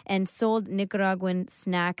 And sold Nicaraguan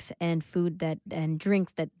snacks and food and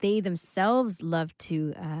drinks that they themselves love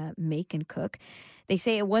to make and cook. They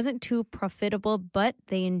say it wasn't too profitable, but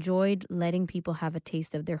they enjoyed letting people have a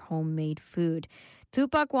taste of their homemade food.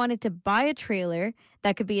 Tupac wanted to buy a trailer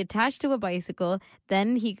that could be attached to a bicycle.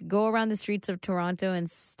 Then he could go around the streets of Toronto and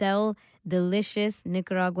sell delicious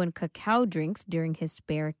Nicaraguan cacao drinks during his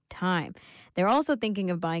spare time. They're also thinking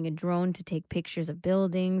of buying a drone to take pictures of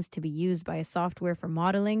buildings to be used by a software for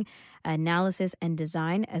modeling, analysis, and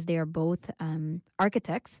design, as they are both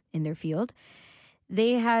architects in their field.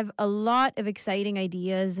 They have a lot of exciting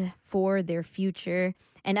ideas for their future.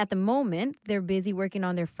 And at the moment, they're busy working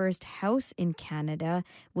on their first house in Canada,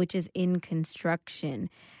 which is in construction.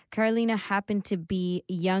 Carolina happened to be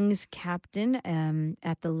Young's captain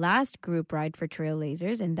at the last group ride for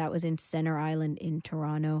Trailblazers, and that was in Center Island in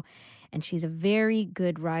Toronto. And she's a very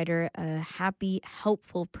good rider, a happy,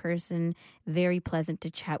 helpful person, very pleasant to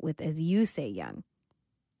chat with, as you say, Young.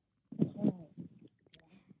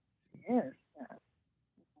 Yes.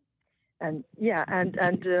 And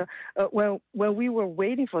when we were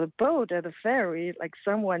waiting for the boat at the ferry, like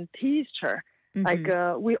someone teased her. Mm-hmm.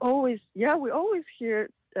 Like we always hear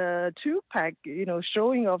Tupac,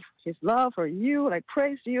 showing off his love for you, like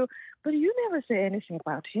praise you, but you never say anything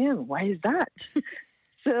about him. Why is that?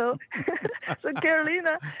 So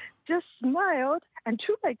Carolina just smiled, and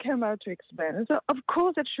Tupac came out to explain. And so of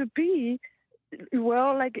course it should be.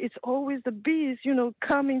 Well, like it's always the bees,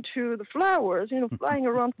 coming to the flowers, flying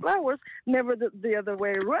around flowers, never the other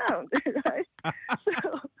way around, right?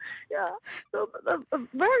 So a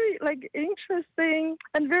very interesting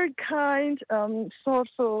and very kind,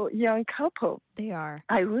 thoughtful young couple. They are.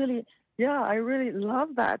 I really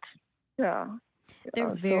love that. Yeah.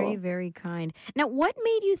 They're very, very kind. Now, what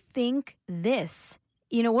made you think this?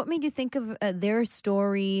 What made you think of their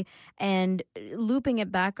story and looping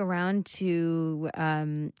it back around to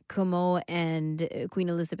Kumo and Queen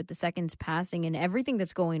Elizabeth II's passing and everything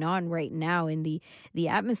that's going on right now in the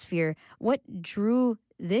atmosphere? What drew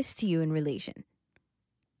this to you in relation?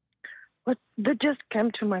 What that just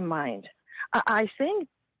came to my mind. I think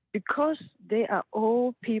because they are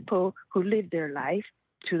all people who live their life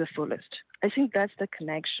to the fullest. I think that's the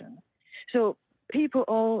connection. So people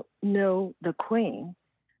all know the Queen,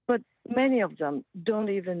 but many of them don't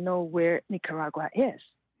even know where Nicaragua is.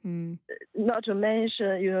 Mm. Not to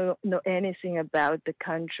mention, know anything about the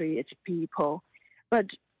country, its people. But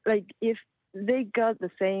if they got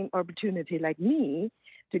the same opportunity like me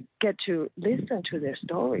to get to listen to their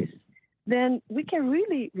stories, then we can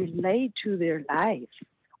really relate to their life,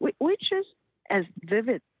 which is as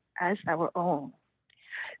vivid as our own.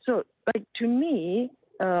 So, to me,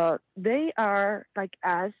 they are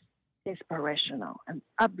as inspirational and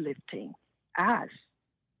uplifting as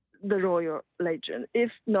the royal legend, if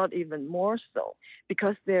not even more so,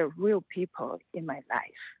 because they're real people in my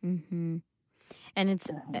life. Mm-hmm. And it's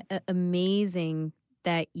amazing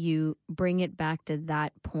that you bring it back to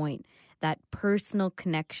that point, that personal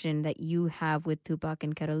connection that you have with Tupac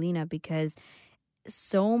and Carolina, because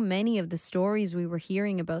so many of the stories we were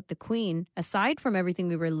hearing about the Queen, aside from everything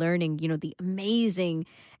we were learning, the amazing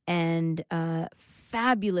and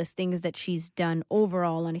fabulous things that she's done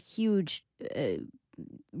overall on a huge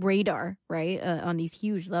radar, right? On these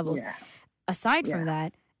huge levels. Yeah. Aside from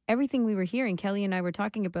that, everything we were hearing, Kelly and I were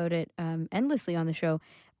talking about it endlessly on the show,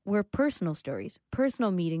 were personal stories,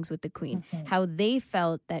 personal meetings with the Queen, how they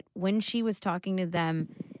felt that when she was talking to them,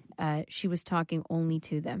 she was talking only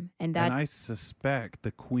to them. And I suspect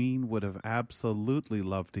the Queen would have absolutely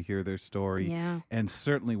loved to hear their story, and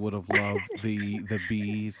certainly would have loved the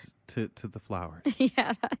bees to the flower.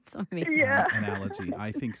 Yeah, that's amazing. Analogy.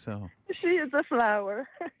 I think so. She is a flower.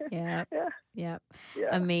 Yeah.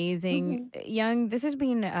 Amazing. Young, this has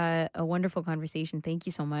been a wonderful conversation. Thank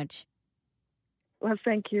you so much. Well,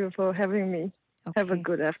 thank you for having me. Okay. Have a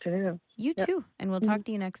good afternoon. You too. And we'll talk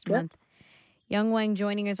to you next month. Young Wang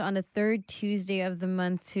joining us on the third Tuesday of the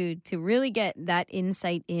month to really get that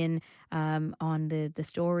insight in on the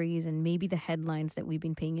stories and maybe the headlines that we've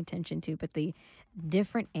been paying attention to, but the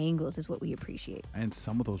different angles is what we appreciate. And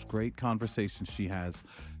some of those great conversations she has.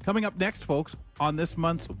 Coming up next, folks, on this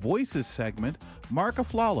month's Voices segment, Mark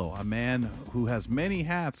Aflalo, a man who has many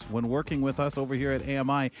hats when working with us over here at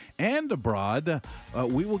AMI and abroad.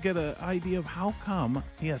 We will get an idea of how come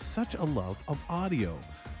he has such a love of audio.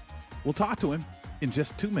 We'll talk to him in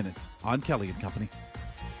just 2 minutes on Kelly and Company.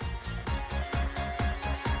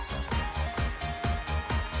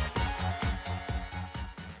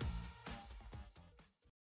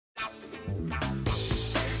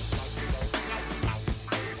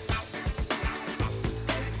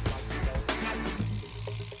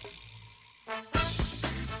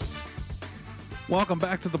 Welcome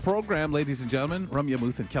back to the program, ladies and gentlemen. Ramya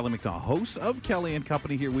Muth and Kelly McDonald, hosts of Kelly and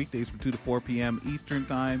Company, here weekdays from 2 to 4 p.m. Eastern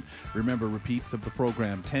Time. Remember, repeats of the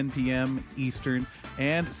program, 10 p.m. Eastern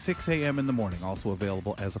and 6 a.m. in the morning, also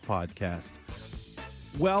available as a podcast.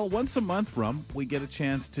 Well, once a month, Rum, we get a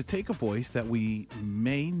chance to take a voice that we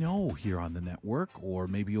may know here on the network, or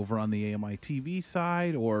maybe over on the AMI TV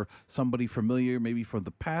side, or somebody familiar maybe from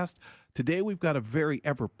the past. Today, we've got a very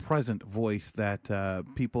ever-present voice that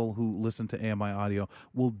people who listen to AMI Audio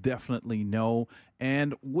will definitely know.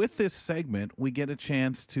 And with this segment, we get a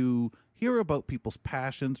chance to hear about people's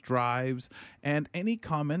passions, drives, and any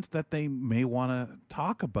comments that they may want to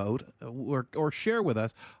talk about or share with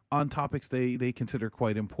us on topics they consider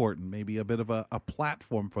quite important, maybe a bit of a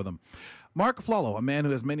platform for them. Mark Aflalo, a man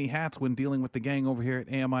who has many hats when dealing with the gang over here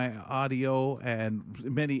at AMI Audio and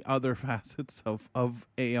many other facets of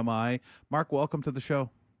AMI. Mark, welcome to the show.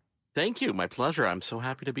 Thank you. My pleasure. I'm so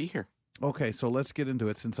happy to be here. Okay, so let's get into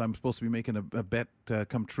it since I'm supposed to be making a bet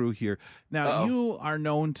come true here. Now, you are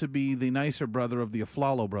known to be the nicer brother of the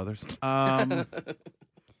Aflalo brothers.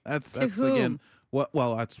 That's again,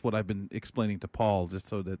 well, that's what I've been explaining to Paul, just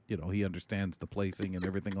so that he understands the placing and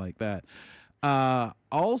everything like that.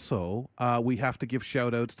 Also, we have to give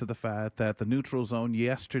shout outs to the fact that the Neutral Zone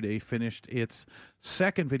yesterday finished its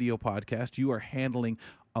second video podcast. You are handling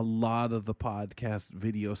a lot of the podcast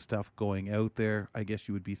video stuff going out there. I guess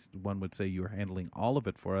one would say you are handling all of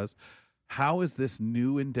it for us. How is this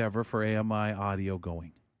new endeavor for AMI Audio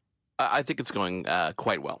going? I think it's going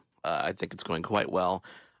quite well.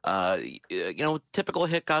 Typical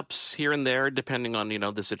hiccups here and there, depending on,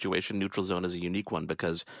 the situation. Neutral Zone is a unique one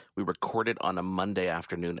because we record it on a Monday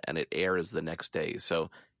afternoon and it airs the next day. So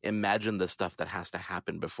imagine the stuff that has to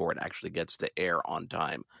happen before it actually gets to air on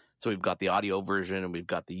time. So we've got the audio version and we've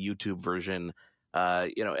got the YouTube version.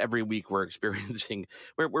 Every week we're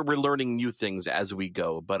learning new things as we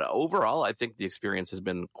go. But overall, I think the experience has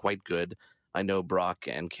been quite good. I know Brock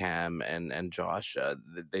and Cam and Josh,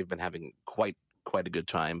 they've been having quite a good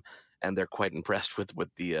time, and they're quite impressed with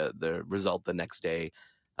the result the next day.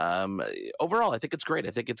 Overall, I think it's great.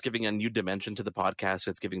 I think it's giving a new dimension to the podcast.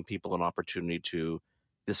 It's giving people an opportunity to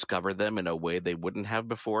discover them in a way they wouldn't have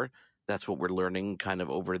before. That's what we're learning kind of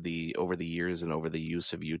over the years and over the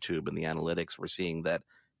use of YouTube and the analytics. We're seeing that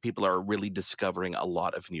people are really discovering a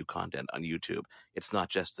lot of new content on YouTube. It's not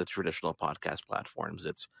just the traditional podcast platforms.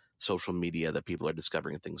 It's social media that people are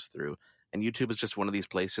discovering things through. And YouTube is just one of these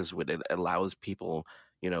places where it allows people,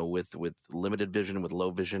 with limited vision, with low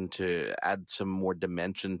vision, to add some more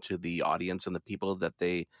dimension to the audience and the people that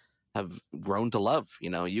they have grown to love.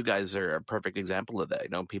 You guys are a perfect example of that.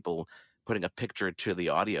 People putting a picture to the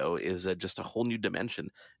audio is just a whole new dimension,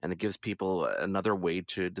 and it gives people another way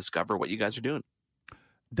to discover what you guys are doing.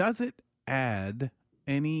 Does it add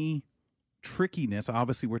any trickiness?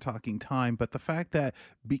 Obviously, we're talking time, but the fact that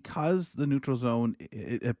because the Neutral Zone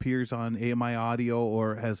it appears on AMI Audio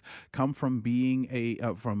or has come from being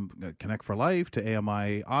from Connect for Life to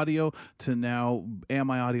AMI Audio to now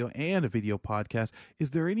AMI Audio and a video podcast, is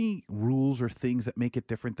there any rules or things that make it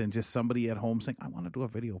different than just somebody at home saying, I want to do a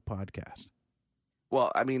video podcast?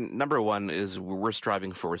 Well, I mean, number one is we're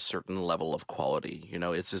striving for a certain level of quality.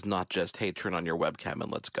 It's just not just, hey, turn on your webcam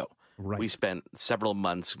and let's go. Right. We spent several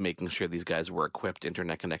months making sure these guys were equipped,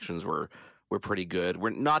 internet connections were we're pretty good. We're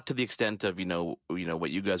not to the extent of,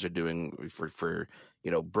 what you guys are doing for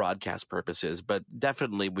broadcast purposes, but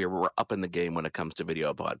definitely we're up in the game when it comes to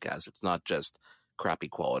video podcasts. It's not just crappy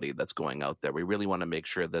quality that's going out there. We really want to make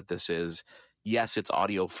sure that this is, yes, it's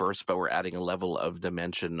audio first, but we're adding a level of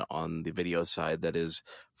dimension on the video side that is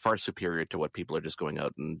far superior to what people are just going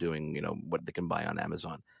out and doing, what they can buy on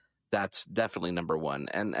Amazon. That's definitely number one.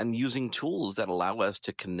 And using tools that allow us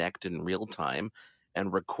to connect in real time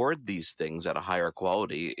and record these things at a higher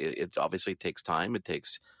quality. It obviously takes time. It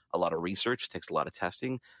takes a lot of research, it takes a lot of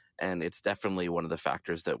testing, and it's definitely one of the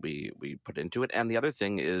factors that we put into it. And the other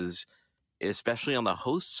thing is, especially on the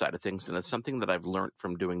host side of things, and it's something that I've learned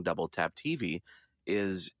from doing Double Tap TV,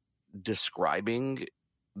 is describing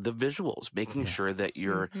the visuals, making sure that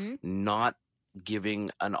you're not giving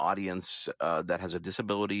an audience that has a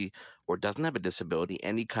disability or doesn't have a disability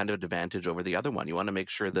any kind of advantage over the other one. You want to make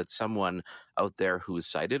sure that someone out there who's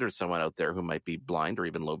sighted, or someone out there who might be blind or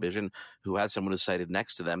even low vision, who has someone who's sighted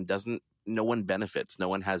next to them, no one benefits. No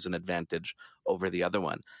one has an advantage over the other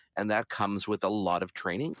one. And that comes with a lot of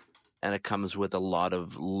training, and it comes with a lot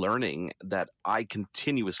of learning that I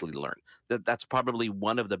continuously learn. That's probably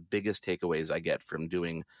one of the biggest takeaways I get from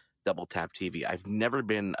doing Double Tap TV. I've never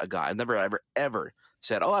been a guy, I've never ever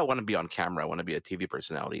said, I want to be on camera, I want to be a TV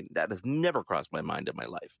personality. That has never crossed my mind in my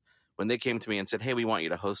life. When they came to me and said, hey, we want you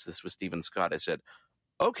to host this with Stephen Scott, I said,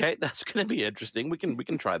 okay, that's going to be interesting. We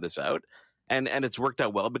can try this out. And it's worked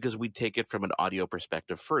out well because we take it from an audio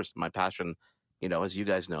perspective first. My passion, as you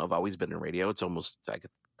guys know, I've always been in radio. It's almost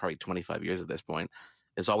probably 25 years at this point.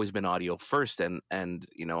 It's always been audio first. And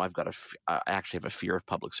I've got I actually have a fear of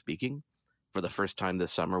public speaking. For the first time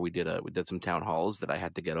this summer, we did some town halls that I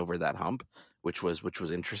had to get over that hump, which was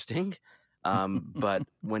interesting. But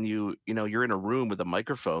when you're in a room with a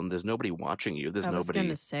microphone, there's nobody watching you. There's nobody. I was going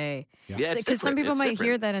to say, yeah, because some people might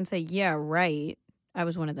hear that and say, "Yeah, right." I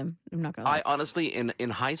was one of them. I'm not going to lie. I honestly, in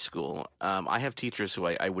high school, I have teachers who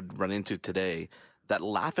I would run into today that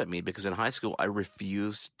laugh at me because in high school I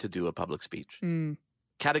refused to do a public speech.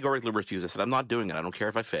 Categorically refused. I said, I'm not doing it. I don't care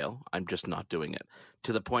if I fail. I'm just not doing it.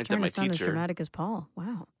 To the point that my teacher, as dramatic as Paul.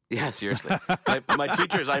 Wow. Yeah, seriously. my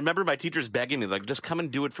teachers. I remember my teachers begging me, like, just come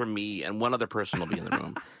and do it for me, and one other person will be in the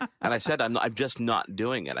room. And I said, I'm just not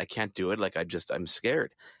doing it. I can't do it. Like, I'm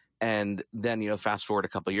scared. And then, fast forward a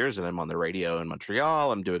couple of years, and I'm on the radio in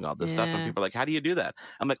Montreal. I'm doing all this stuff, and people are like, "How do you do that?"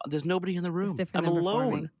 I'm like, "There's nobody in the room. I'm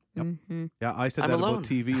alone." Yep. Yeah, I said that about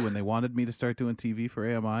TV when they wanted me to start doing TV for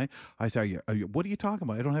AMI. I said, what are you talking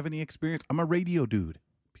about? I don't have any experience. I'm a radio dude,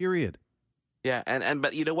 period. Yeah,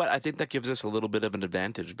 but you know what? I think that gives us a little bit of an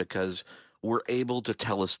advantage because we're able to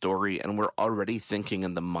tell a story, and we're already thinking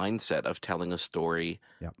in the mindset of telling a story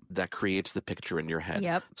that creates the picture in your head.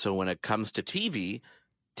 Yep. So when it comes to TV,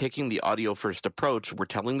 taking the audio first approach, we're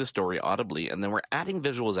telling the story audibly, and then we're adding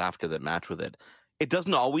visuals after that match with it. It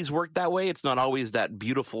doesn't always work that way. It's not always that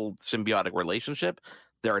beautiful symbiotic relationship.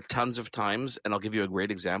 There are tons of times, and I'll give you a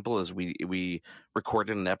great example as we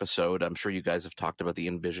recorded an episode. I'm sure you guys have talked about the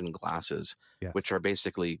Envision glasses, which are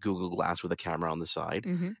basically Google Glass with a camera on the side.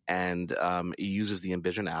 And it uses the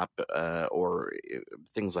Envision app or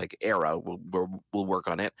things like Era will work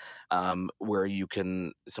on it, where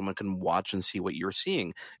someone can watch and see what you're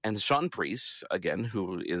seeing. And Sean Priest, again,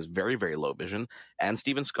 who is very, very low vision, and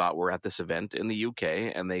Stephen Scott were at this event in the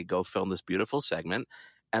UK, and they go film this beautiful segment.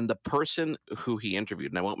 And the person who he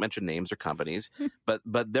interviewed, and I won't mention names or companies, but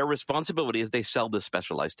their responsibility is they sell this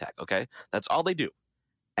specialized tech, okay? That's all they do.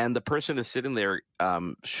 And the person is sitting there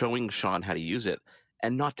showing Sean how to use it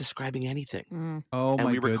and not describing anything. Oh, and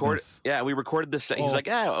my goodness. Yeah, we recorded this. He's like,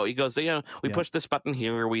 he goes, we push this button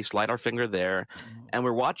here, we slide our finger there. And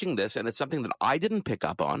we're watching this, and it's something that I didn't pick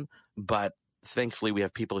up on, but thankfully we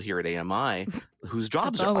have people here at AMI whose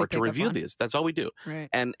jobs are to review these. That's all we do. Right.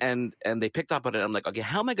 And they picked up on it. I'm like, okay,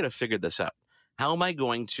 how am I going to figure this out? How am I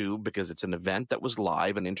going to, because it's an event that was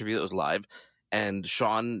live, an interview that was live, and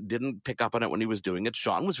Sean didn't pick up on it when he was doing it.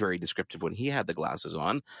 Sean was very descriptive when he had the glasses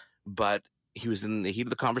on, but he was in the heat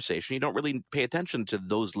of the conversation. You don't really pay attention to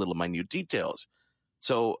those little minute details.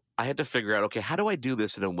 So I had to figure out, okay, how do I do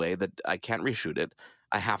this in a way that I can't reshoot it?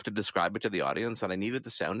 I have to describe it to the audience, and I need it to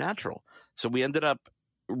sound natural. So we ended up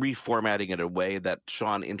reformatting it in a way that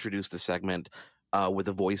Sean introduced the segment with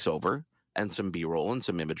a voiceover and some B-roll and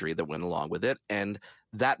some imagery that went along with it. And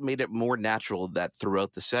that made it more natural that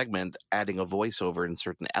throughout the segment, adding a voiceover in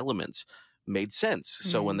certain elements made sense.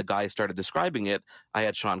 So when the guy started describing it, I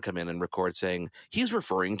had Sean come in and record saying, he's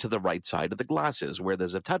referring to the right side of the glasses where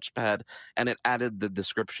there's a touchpad, and it added the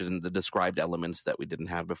description, the described elements that we didn't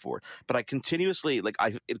have before. But I continuously,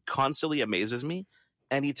 it constantly amazes me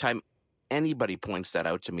anytime anybody points that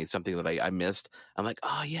out to me, something that I missed, I'm like,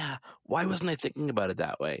 oh yeah, why wasn't I thinking about it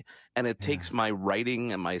that way? And it takes my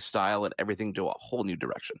writing and my style and everything to a whole new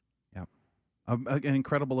direction. Yeah. An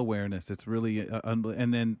incredible awareness. It's really,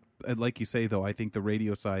 and then like you say, though, I think the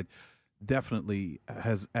radio side definitely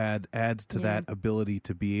adds to that ability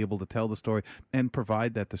to be able to tell the story and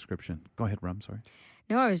provide that description. Go ahead, Rum. Sorry.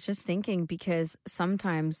 No, I was just thinking because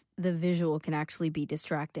sometimes the visual can actually be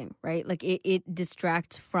distracting, right? Like it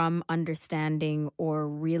distracts from understanding or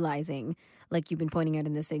realizing, like you've been pointing out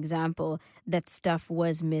in this example, that stuff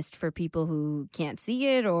was missed for people who can't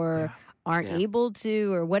see it or aren't able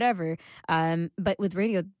to or whatever. But with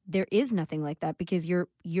radio, there is nothing like that because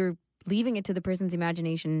you're leaving it to the person's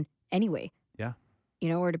imagination anyway. Yeah. You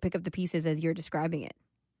know, or to pick up the pieces as you're describing it.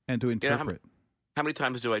 And to interpret. How many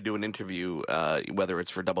times do I do an interview, whether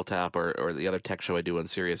it's for Double Tap or the other tech show I do on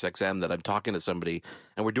Sirius XM, that I'm talking to somebody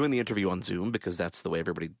and we're doing the interview on Zoom because that's the way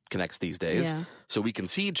everybody connects these days. Yeah. So we can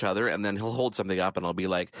see each other, and then he'll hold something up and I'll be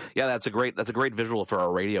like, yeah, that's a great visual for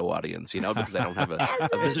our radio audience, you know, because I don't have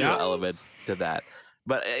a visual element to that.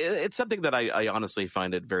 But it's something that I honestly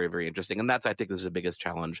find it very, very interesting. And that's, I think, this is the biggest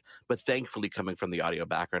challenge. But thankfully, coming from the audio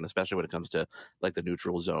background, especially when it comes to like the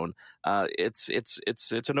neutral zone, it's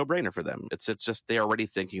a no-brainer for them. It's just they're already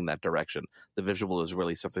thinking that direction. The visual is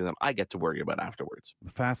really something that I get to worry about afterwards.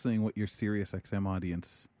 Fascinating what your Sirius XM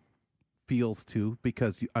audience feels too,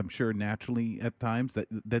 because I'm sure naturally at times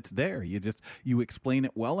that's there. You explain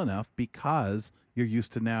it well enough because you're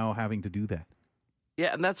used to now having to do that.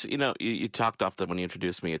 Yeah, and that's, you talked often when you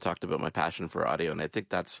introduced me, you talked about my passion for audio, and I think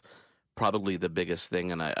that's probably the biggest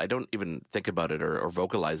thing, and I don't even think about it or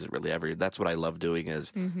vocalize it really ever. That's what I love doing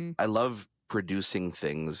is I love producing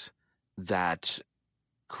things that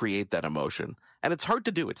create that emotion. And it's hard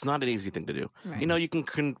to do. It's not an easy thing to do. Right.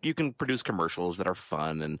 You can produce commercials that are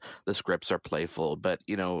fun and the scripts are playful. But,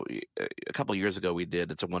 a couple of years ago we did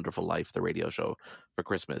It's a Wonderful Life, the radio show for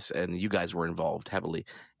Christmas. And you guys were involved heavily.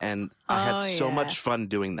 And I had so much fun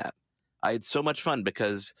doing that. I had so much fun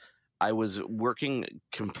because I was working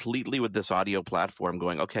completely with this audio platform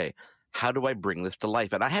going, okay, how do I bring this to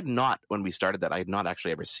life? And I had not, when we started that, I had not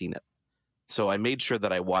actually ever seen it. So I made sure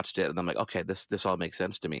that I watched it and I'm like, okay, this all makes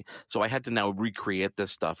sense to me. So I had to now recreate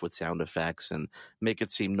this stuff with sound effects and make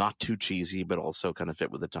it seem not too cheesy, but also kind of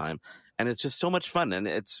fit with the time. And it's just so much fun. And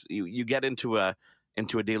it's, you get into a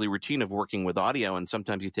daily routine of working with audio. And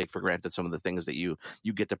sometimes you take for granted some of the things that you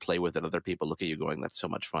get to play with that other people look at you going, that's so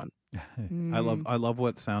much fun. I love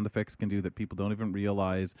what sound effects can do that people don't even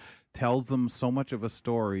realize tells them so much of a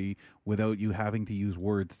story without you having to use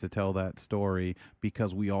words to tell that story,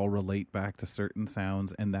 because we all relate back to certain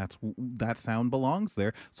sounds and that sound belongs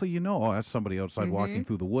there. So as somebody outside walking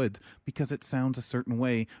through the woods, because it sounds a certain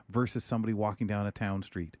way versus somebody walking down a town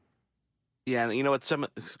street. Yeah, and you know what?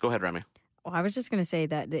 Go ahead, Remy. Well, I was just going to say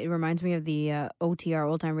that it reminds me of the OTR,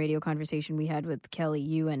 Old Time Radio conversation we had with Kelly,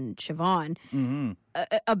 you, and Siobhan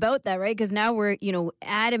about that, right? Because now we're,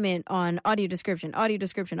 adamant on audio description.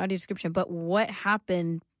 But what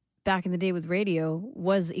happened back in the day with radio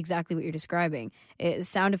was exactly what you're describing.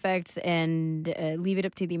 Sound effects and leave it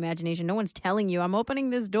up to the imagination. No one's telling you, I'm opening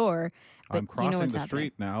this door. But I'm crossing the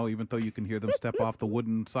street now, even though you can hear them step off the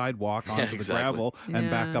wooden sidewalk onto the gravel and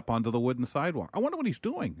back up onto the wooden sidewalk. I wonder what he's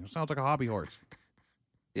doing. It sounds like a hobby horse.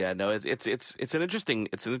 Yeah, no, it's an interesting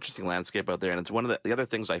landscape out there, and it's one of the other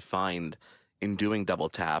things I find in doing Double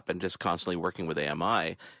Tap and just constantly working with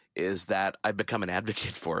AMI is that I've become an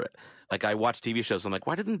advocate for it. Like I watch TV shows, I'm like,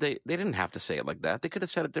 why didn't they didn't have to say it like that. They could have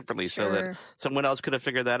said it differently so that someone else could have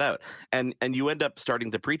figured that out. And you end up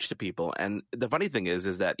starting to preach to people. And the funny thing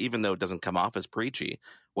is that even though it doesn't come off as preachy,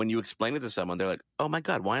 when you explain it to someone, they're like, oh my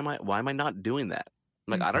God, why am I not doing that?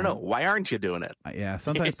 I'm like, I don't know. Why aren't you doing it? Yeah.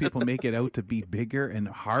 Sometimes people make it out to be bigger and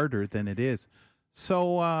harder than it is.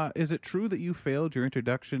 So is it true that you failed your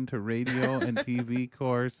introduction to radio and TV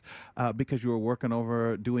course because you were working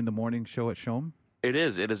over doing the morning show at Shom? It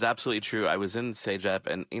is absolutely true. I was in CEGEP,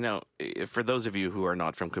 and, for those of you who are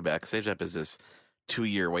not from Quebec, CEGEP is this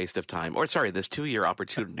 2-year waste of time, this 2-year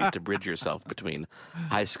opportunity to bridge yourself between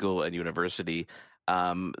high school and university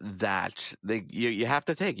that you have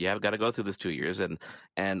to take. You have got to go through this 2 years.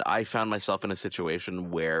 And I found myself in a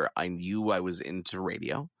situation where I knew I was into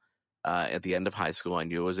radio. At the end of high school, I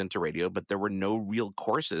knew I was into radio, but there were no real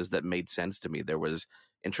courses that made sense to me. There was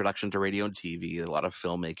introduction to radio and TV, a lot of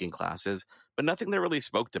filmmaking classes, but nothing that really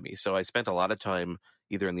spoke to me. So I spent a lot of time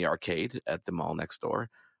either in the arcade at the mall next door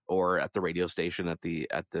or at the radio station at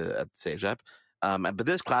CEGEP. But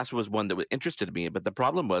this class was one that interested me. But the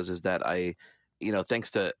problem was that I,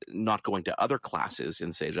 thanks to not going to other classes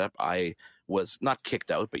in CEGEP, I was not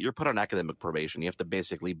kicked out, but you're put on academic probation. You have to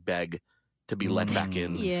basically beg to be let back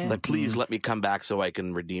in. Yeah. Like, please let me come back so I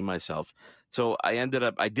can redeem myself. So I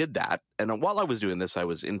did that. And while I was doing this, I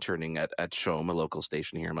was interning at CHOM, a local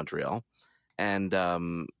station here in Montreal. And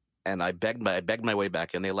I begged my way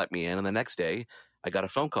back in. They let me in. And the next day, I got a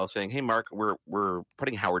phone call saying, "Hey, Mark, we're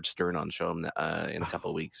putting Howard Stern on CHOM in a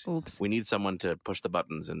couple of weeks. Oops. We need someone to push the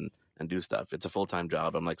buttons and do stuff. It's a full-time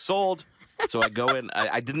job." I'm like, sold. So I go in.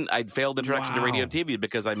 I failed introduction to radio and TV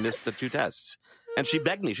because I missed the 2 tests. And she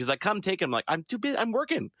begged me. She's like, "Come take him." I'm like, "I'm too busy. I'm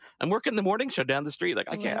working the morning show down the street. Like,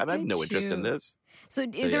 I can't. I have no interest in this." So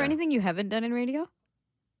is there anything you haven't done in radio?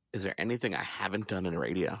 Is there anything I haven't done in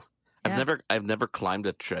radio? Yeah. I've never climbed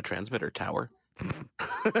a transmitter tower.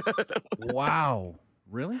 Wow.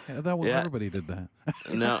 Really? I thought everybody did that.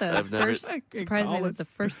 No, I've never. Surprisingly, that's the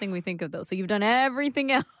first thing we think of, though. So you've done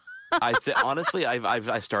everything else. Honestly,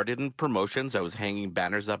 I started in promotions. I was hanging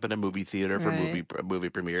banners up in a movie theater for movie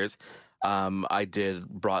premieres. I did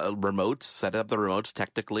remotes, set up the remotes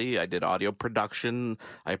technically. I did audio production.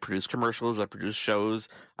 I produced commercials. I produced shows.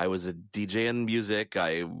 I was a DJ in music.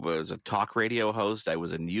 I was a talk radio host. I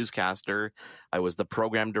was a newscaster. I was the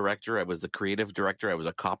program director. I was the creative director. I was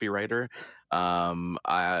a copywriter.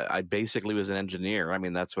 I basically was an engineer. I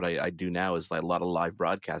mean, that's what I do now, is like a lot of live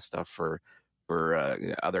broadcast stuff for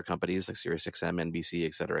other companies like SiriusXM, NBC,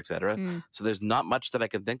 et cetera, et cetera. So there's not much that I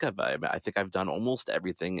can think of. I think I've done almost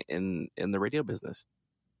everything in the radio business.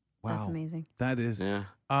 Wow. That's amazing. That is. Yeah.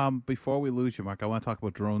 Before we lose you, Mark, I want to talk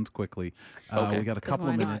about drones quickly. Okay. We got a couple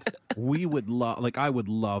of minutes. We would I would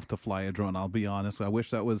love to fly a drone. I'll be honest. I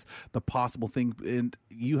wish that was the possible thing. And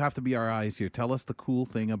you have to be our eyes here. Tell us the cool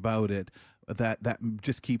thing about it that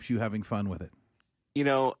just keeps you having fun with it.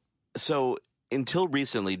 So until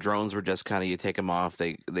recently, drones were just kind of, you take them off,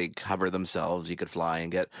 they cover themselves, you could fly and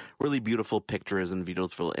get really beautiful pictures and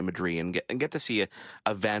beautiful imagery and get to see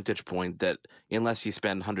a vantage point that, unless you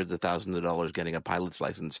spend hundreds of thousands of dollars getting a pilot's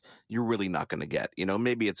license, you're really not going to get.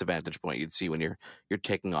 Maybe it's a vantage point you'd see when you're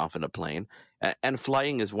taking off in a plane. And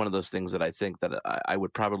flying is one of those things that I think that I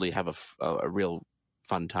would probably have a real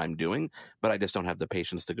fun time doing, but I just don't have the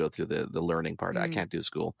patience to go through the learning part. I can't do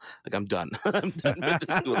school. Like, I'm done. I'm done with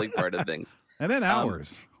the schooling part of things. And then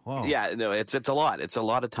hours. Wow. Yeah, no, it's a lot. It's a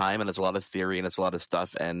lot of time, and it's a lot of theory, and it's a lot of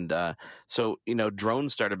stuff. And so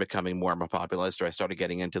drones started becoming more and more popular. So I started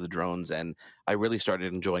getting into the drones, and I really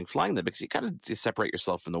started enjoying flying them because you kind of separate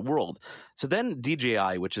yourself from the world. So then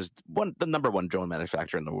DJI, which is the number one drone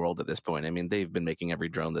manufacturer in the world at this point. I mean, they've been making every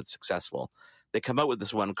drone that's successful. They come out with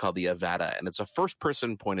this one called the Avata, and it's a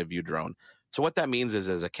first-person point-of-view drone. So what that means is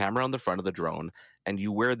there's a camera on the front of the drone, and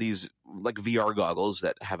you wear these like VR goggles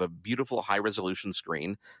that have a beautiful high-resolution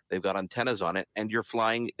screen. They've got antennas on it, and you're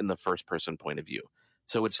flying in the first-person point of view.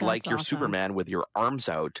 So it's like you're awesome. Superman with your arms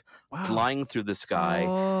out, flying through the sky.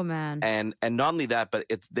 Oh, man. And not only that, but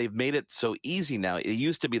they've made it so easy now. It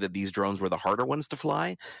used to be that these drones were the harder ones to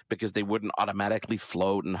fly because they wouldn't automatically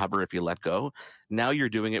float and hover if you let go. Now you're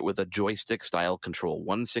doing it with a joystick style control,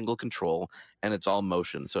 one single control, and it's all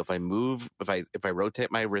motion. So if I move, if I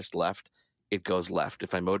rotate my wrist left, it goes left.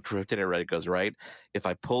 If I rotate it right, it goes right. If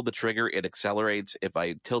I pull the trigger, it accelerates. If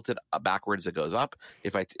I tilt it backwards, it goes up.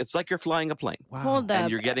 It's like you're flying a plane. Wow. Hold up.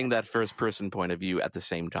 And you're getting that first person point of view at the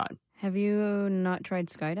same time. Have you not tried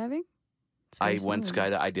skydiving? I did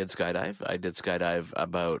skydive. I did skydive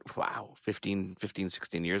about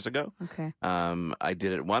 16 years ago. Okay. I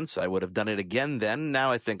did it once. I would have done it again then.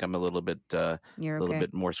 Now I think I'm a little bit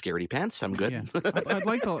bit more scaredy pants. I'm good. Yeah. I'd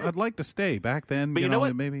like to stay. Back then, but you know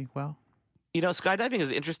what? Maybe skydiving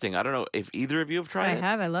is interesting. I don't know if either of you have tried it. I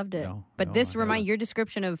have. I loved it. Your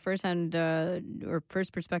description of first-hand or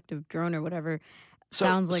first perspective drone or whatever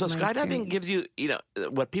sounds like. So skydiving gives you,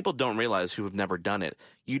 what people don't realize who have never done it.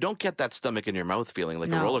 You don't get that stomach in your mouth feeling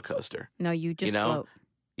like a roller coaster. No, you just float.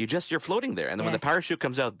 You're floating there, and then when the parachute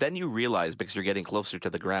comes out, then you realize, because you're getting closer to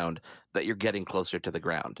the ground, that you're getting closer to the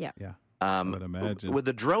ground. Yeah. I would imagine. With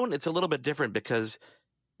the drone, it's a little bit different because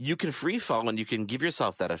you can free fall and you can give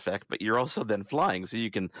yourself that effect, but you're also then flying. So you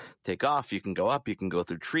can take off, you can go up, you can go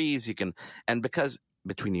through trees, and because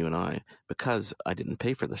between you and I, because I didn't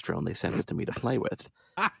pay for this drone, they sent it to me to play with.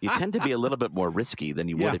 You tend to be a little bit more risky than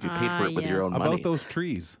you would if you paid for it with your own money. About those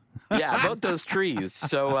trees. About those trees.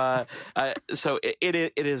 So,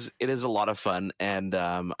 it is a lot of fun, and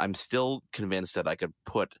I'm still convinced that I could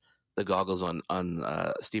put the goggles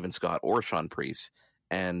on Stephen Scott or Sean Priest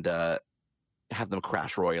and have them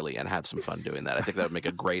crash royally and have some fun doing that. I think that would make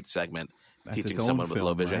a great segment. Teaching someone with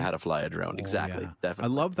low vision how to fly a drone. Exactly. Yeah.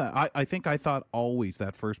 Definitely. I love that. I think I thought always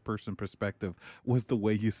that first person perspective was the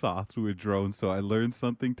way you saw through a drone. So I learned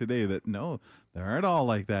something today that no, they aren't all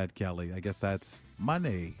like that, Kelly. I guess that's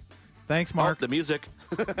money. Thanks, Mark. The music.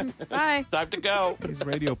 Bye. Time to go. These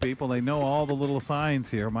radio people, they know all the little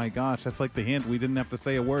signs here. My gosh, that's like the hint. We didn't have to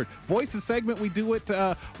say a word. Voices segment, we do it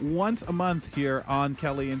once a month here on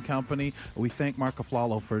Kelly and Company. We thank Mark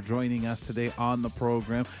Aflalo for joining us today on the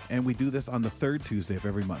program, and we do this on the third Tuesday of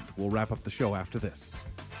every month. We'll wrap up the show after this.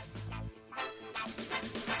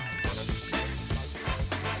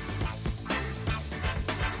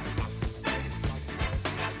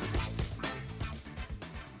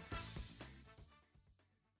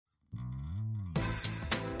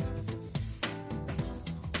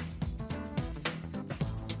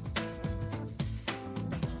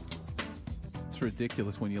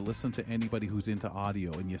 Ridiculous when you listen to anybody who's into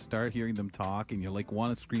audio and you start hearing them talk and you like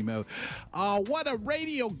want to scream out, "Oh, what a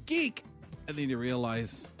radio geek!" And then you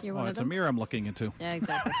realize, it's a mirror I'm looking into. Yeah,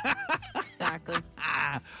 exactly. Exactly.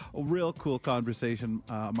 A real cool conversation,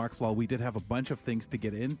 Mark Aflalo. We did have a bunch of things to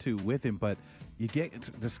get into with him, but you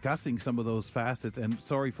get discussing some of those facets. And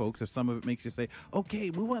sorry, folks, if some of it makes you say,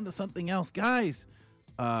 "Okay, move on to something else, guys."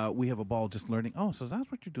 We have a ball just learning. Oh, so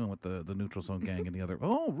that's what you're doing with the Neutral Zone gang and the other.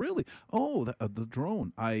 Oh, really? Oh, the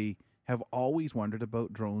drone. I have always wondered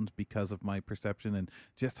about drones because of my perception and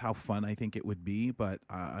just how fun I think it would be. But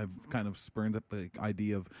I've kind of spurned at the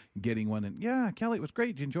idea of getting one. And yeah, Kelly, it was great.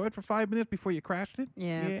 Did you enjoy it for 5 minutes before you crashed it?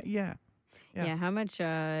 Yeah. How much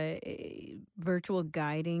virtual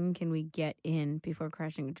guiding can we get in before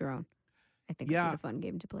crashing a drone? I think it'd be a fun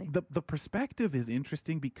game to play. The perspective is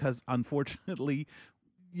interesting because, unfortunately,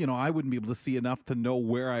 I wouldn't be able to see enough to know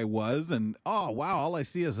where I was. And, oh, wow, all I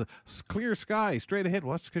see is a clear sky straight ahead.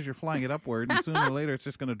 Well, that's because you're flying it upward, and sooner or later it's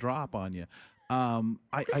just going to drop on you.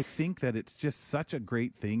 I think that it's just such a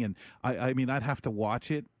great thing. And, I mean, I'd have to watch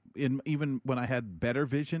it. Even when I had better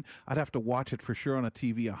vision, I'd have to watch it for sure on a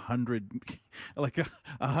TV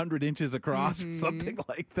 100 inches across, or something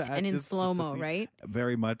like that. And in slow-mo, right?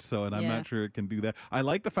 Very much so, and I'm not sure it can do that. I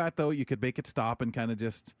like the fact, though, you could make it stop and kind of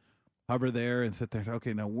just hover there and sit there.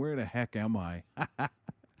 Okay, now where the heck am I?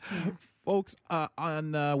 Folks,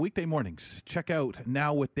 on weekday mornings, check out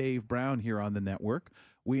Now with Dave Brown here on the network.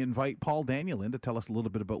 We invite Paul Daniel in to tell us a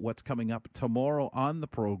little bit about what's coming up tomorrow on the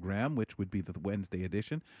program, which would be the Wednesday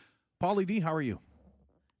edition. Paulie D, how are you?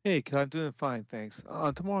 Hey, I'm doing fine, thanks.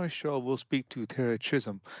 On tomorrow's show, we'll speak to Tara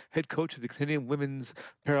Chisholm, head coach of the Canadian women's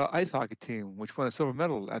para ice hockey team, which won a silver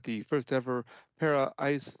medal at the first ever para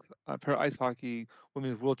ice hockey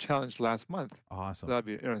women's world challenge last month. Awesome. So that'd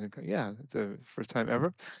be interesting. Yeah, it's the first time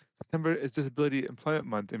ever. September is Disability Employment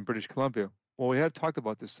Month in British Columbia. Well, we have talked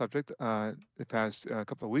about this subject the past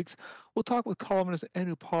couple of weeks. We'll talk with columnist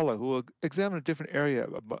Anu Paula, who will examine a different area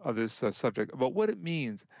of this subject, about what it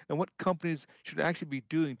means and what companies should actually be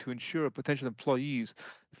doing to ensure potential employees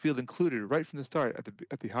feel included right from the start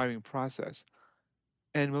at the hiring process.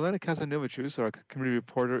 And Milena Kazanovicius, our community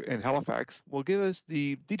reporter in Halifax, will give us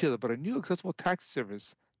the details about a new accessible taxi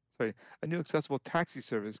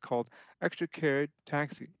service called Extra Care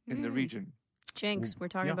Taxi in the region. Jinx, we're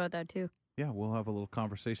talking about that too. Yeah, we'll have a little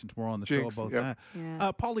conversation tomorrow on the show about that.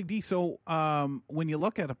 Yeah. Paulie D, so when you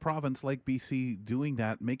look at a province like BC doing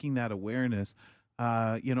that, making that awareness,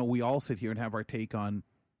 we all sit here and have our take on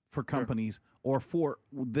for companies or for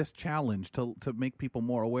this challenge to make people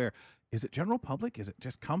more aware. Is it general public? Is it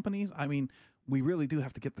just companies? I mean, we really do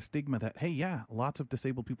have to get the stigma that, hey, yeah, lots of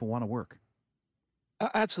disabled people want to work.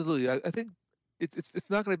 Absolutely. I think it's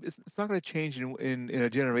not going to change in a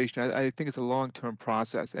generation. I think it's a long-term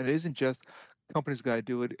process, and it isn't just companies got to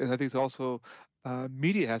do it. And I think it's also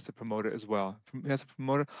media has to promote it as well.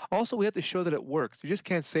 Also, we have to show that it works. You just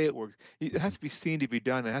can't say it works. It has to be seen to be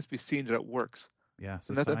done. It has to be seen that it works. Yeah,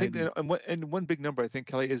 and that's, I think, and one big number I think,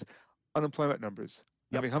 Kelly, is unemployment numbers.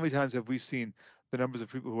 Yep. I mean, how many times have we seen the numbers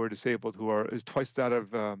of people who are disabled is twice that of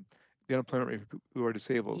the unemployment rate of who are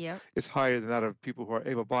disabled? Yep. It's higher than that of people who are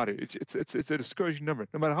able-bodied. It's a discouraging number.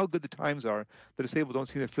 No matter how good the times are, the disabled don't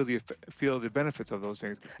seem to feel the benefits of those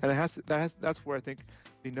things, and that's where I think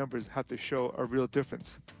the numbers have to show a real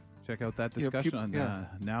difference. Check out that discussion on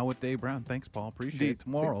Now with Dave Brown. Thanks, Paul. Appreciate it.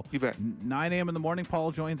 Tomorrow, you bet. 9 a.m. in the morning,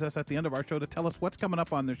 Paul joins us at the end of our show to tell us what's coming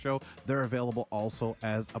up on their show. They're available also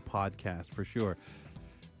as a podcast for sure.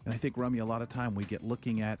 And I think, Rummy, a lot of time we get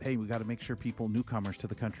looking at, hey, we got to make sure newcomers to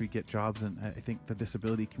the country get jobs. And I think the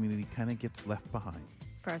disability community kind of gets left behind.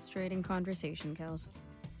 Frustrating conversation, Kels.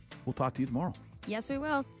 We'll talk to you tomorrow. Yes, we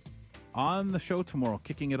will. On the show tomorrow,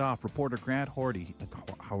 kicking it off, reporter Grant Hardy,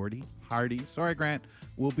 sorry, Grant,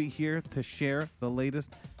 will be here to share the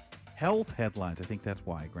latest health headlines. I think that's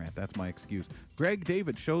why, Grant. That's my excuse. Greg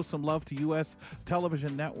David shows some love to U.S.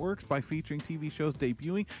 television networks by featuring TV shows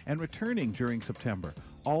debuting and returning during September.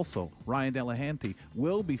 Also, Ryan Delahanty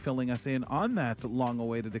will be filling us in on that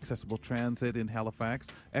long-awaited accessible transit in Halifax,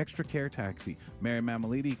 Extra Care Taxi. Mary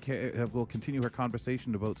Mamalidi will continue her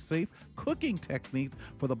conversation about safe cooking techniques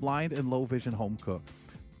for the blind and low-vision home cook.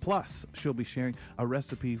 Plus, she'll be sharing a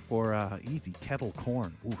recipe for easy kettle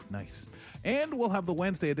corn. Ooh, nice. And we'll have the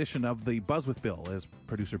Wednesday edition of the Buzz with Bill as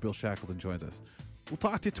producer Bill Shackleton joins us. We'll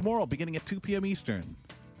talk to you tomorrow beginning at 2 p.m. Eastern.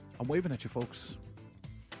 I'm waving at you, folks.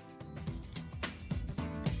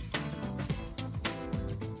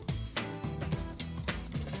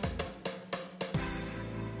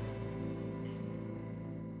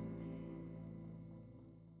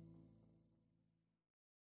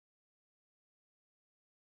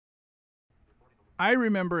 I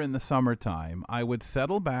remember in the summertime, I would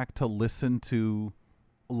settle back to listen to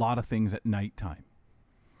a lot of things at nighttime.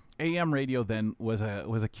 AM radio then was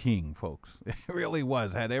a king, folks. It really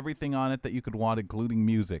was. Had everything on it that you could want, including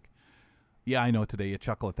music. Yeah, I know today you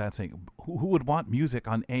chuckle at that, saying, who would want music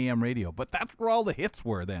on AM radio? But that's where all the hits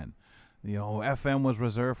were then. You know, FM was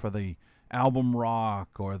reserved for the album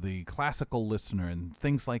rock or the classical listener and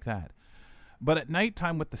things like that. But at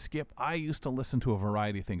nighttime with the skip, I used to listen to a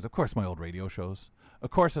variety of things. Of course, my old radio shows.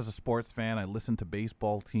 Of course, as a sports fan, I listened to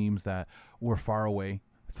baseball teams that were far away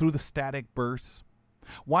through the static bursts.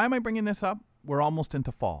 Why am I bringing this up? We're almost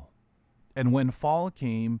into fall. And when fall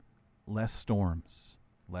came, less storms,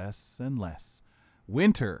 less and less.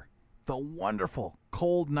 Winter, the wonderful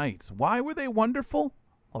cold nights. Why were they wonderful?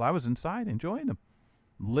 Well, I was inside enjoying them.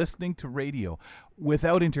 Listening to radio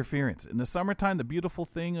without interference. In the summertime, the beautiful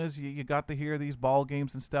thing is you got to hear these ball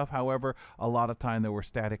games and stuff. However, a lot of time there were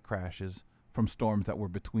static crashes from storms that were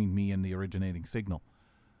between me and the originating signal.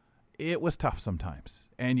 It was tough sometimes,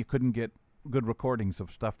 and you couldn't get good recordings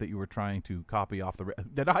of stuff that you were trying to copy off the...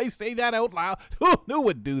 Did I say that out loud? Who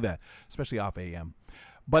would do that? Especially off AM.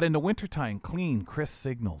 But in the wintertime, clean, crisp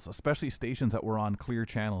signals, especially stations that were on clear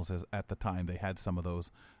channels at the time. They had some of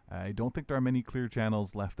those. I don't think there are many clear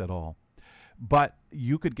channels left at all. But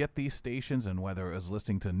you could get these stations, and whether it was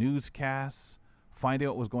listening to newscasts, finding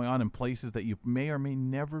out what was going on in places that you may or may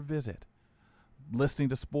never visit. Listening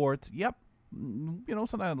to sports, yep. You know,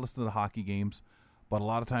 sometimes I listen to the hockey games. But a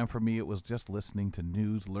lot of time for me, it was just listening to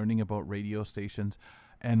news, learning about radio stations.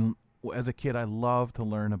 And as a kid, I loved to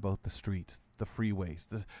learn about the streets, the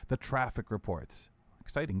freeways, the traffic reports.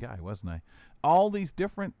 Exciting guy, wasn't I? All these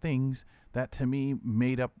different things that to me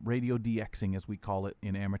made up radio DXing, as we call it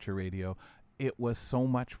in amateur radio. It was so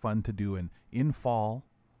much fun to do. And in fall,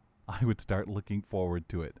 I would start looking forward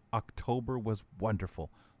to it. October was wonderful.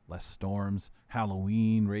 Less storms,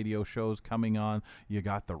 Halloween radio shows coming on. You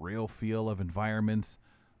got the real feel of environments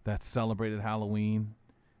that celebrated Halloween.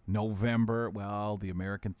 November, well, the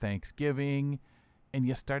American Thanksgiving. And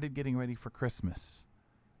you started getting ready for Christmas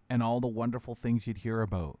and all the wonderful things you'd hear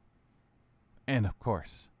about. And, of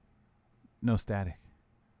course, no static.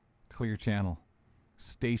 Clear channel.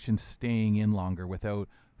 Stations staying in longer without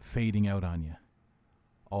fading out on you.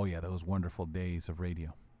 Oh, yeah, those wonderful days of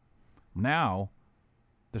radio. Now,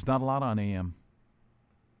 there's not a lot on AM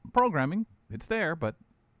programming. It's there, but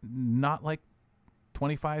not like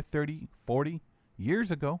 25, 30, 40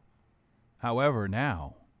 years ago. However,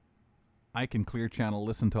 now, I can clear channel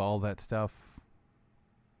listen to all that stuff.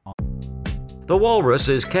 The Walrus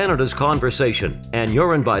is Canada's conversation, and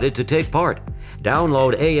you're invited to take part.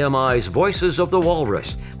 Download AMI's Voices of the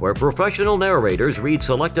Walrus, where professional narrators read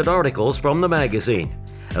selected articles from the magazine.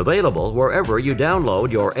 Available wherever you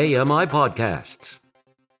download your AMI podcasts.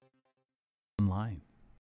 Online.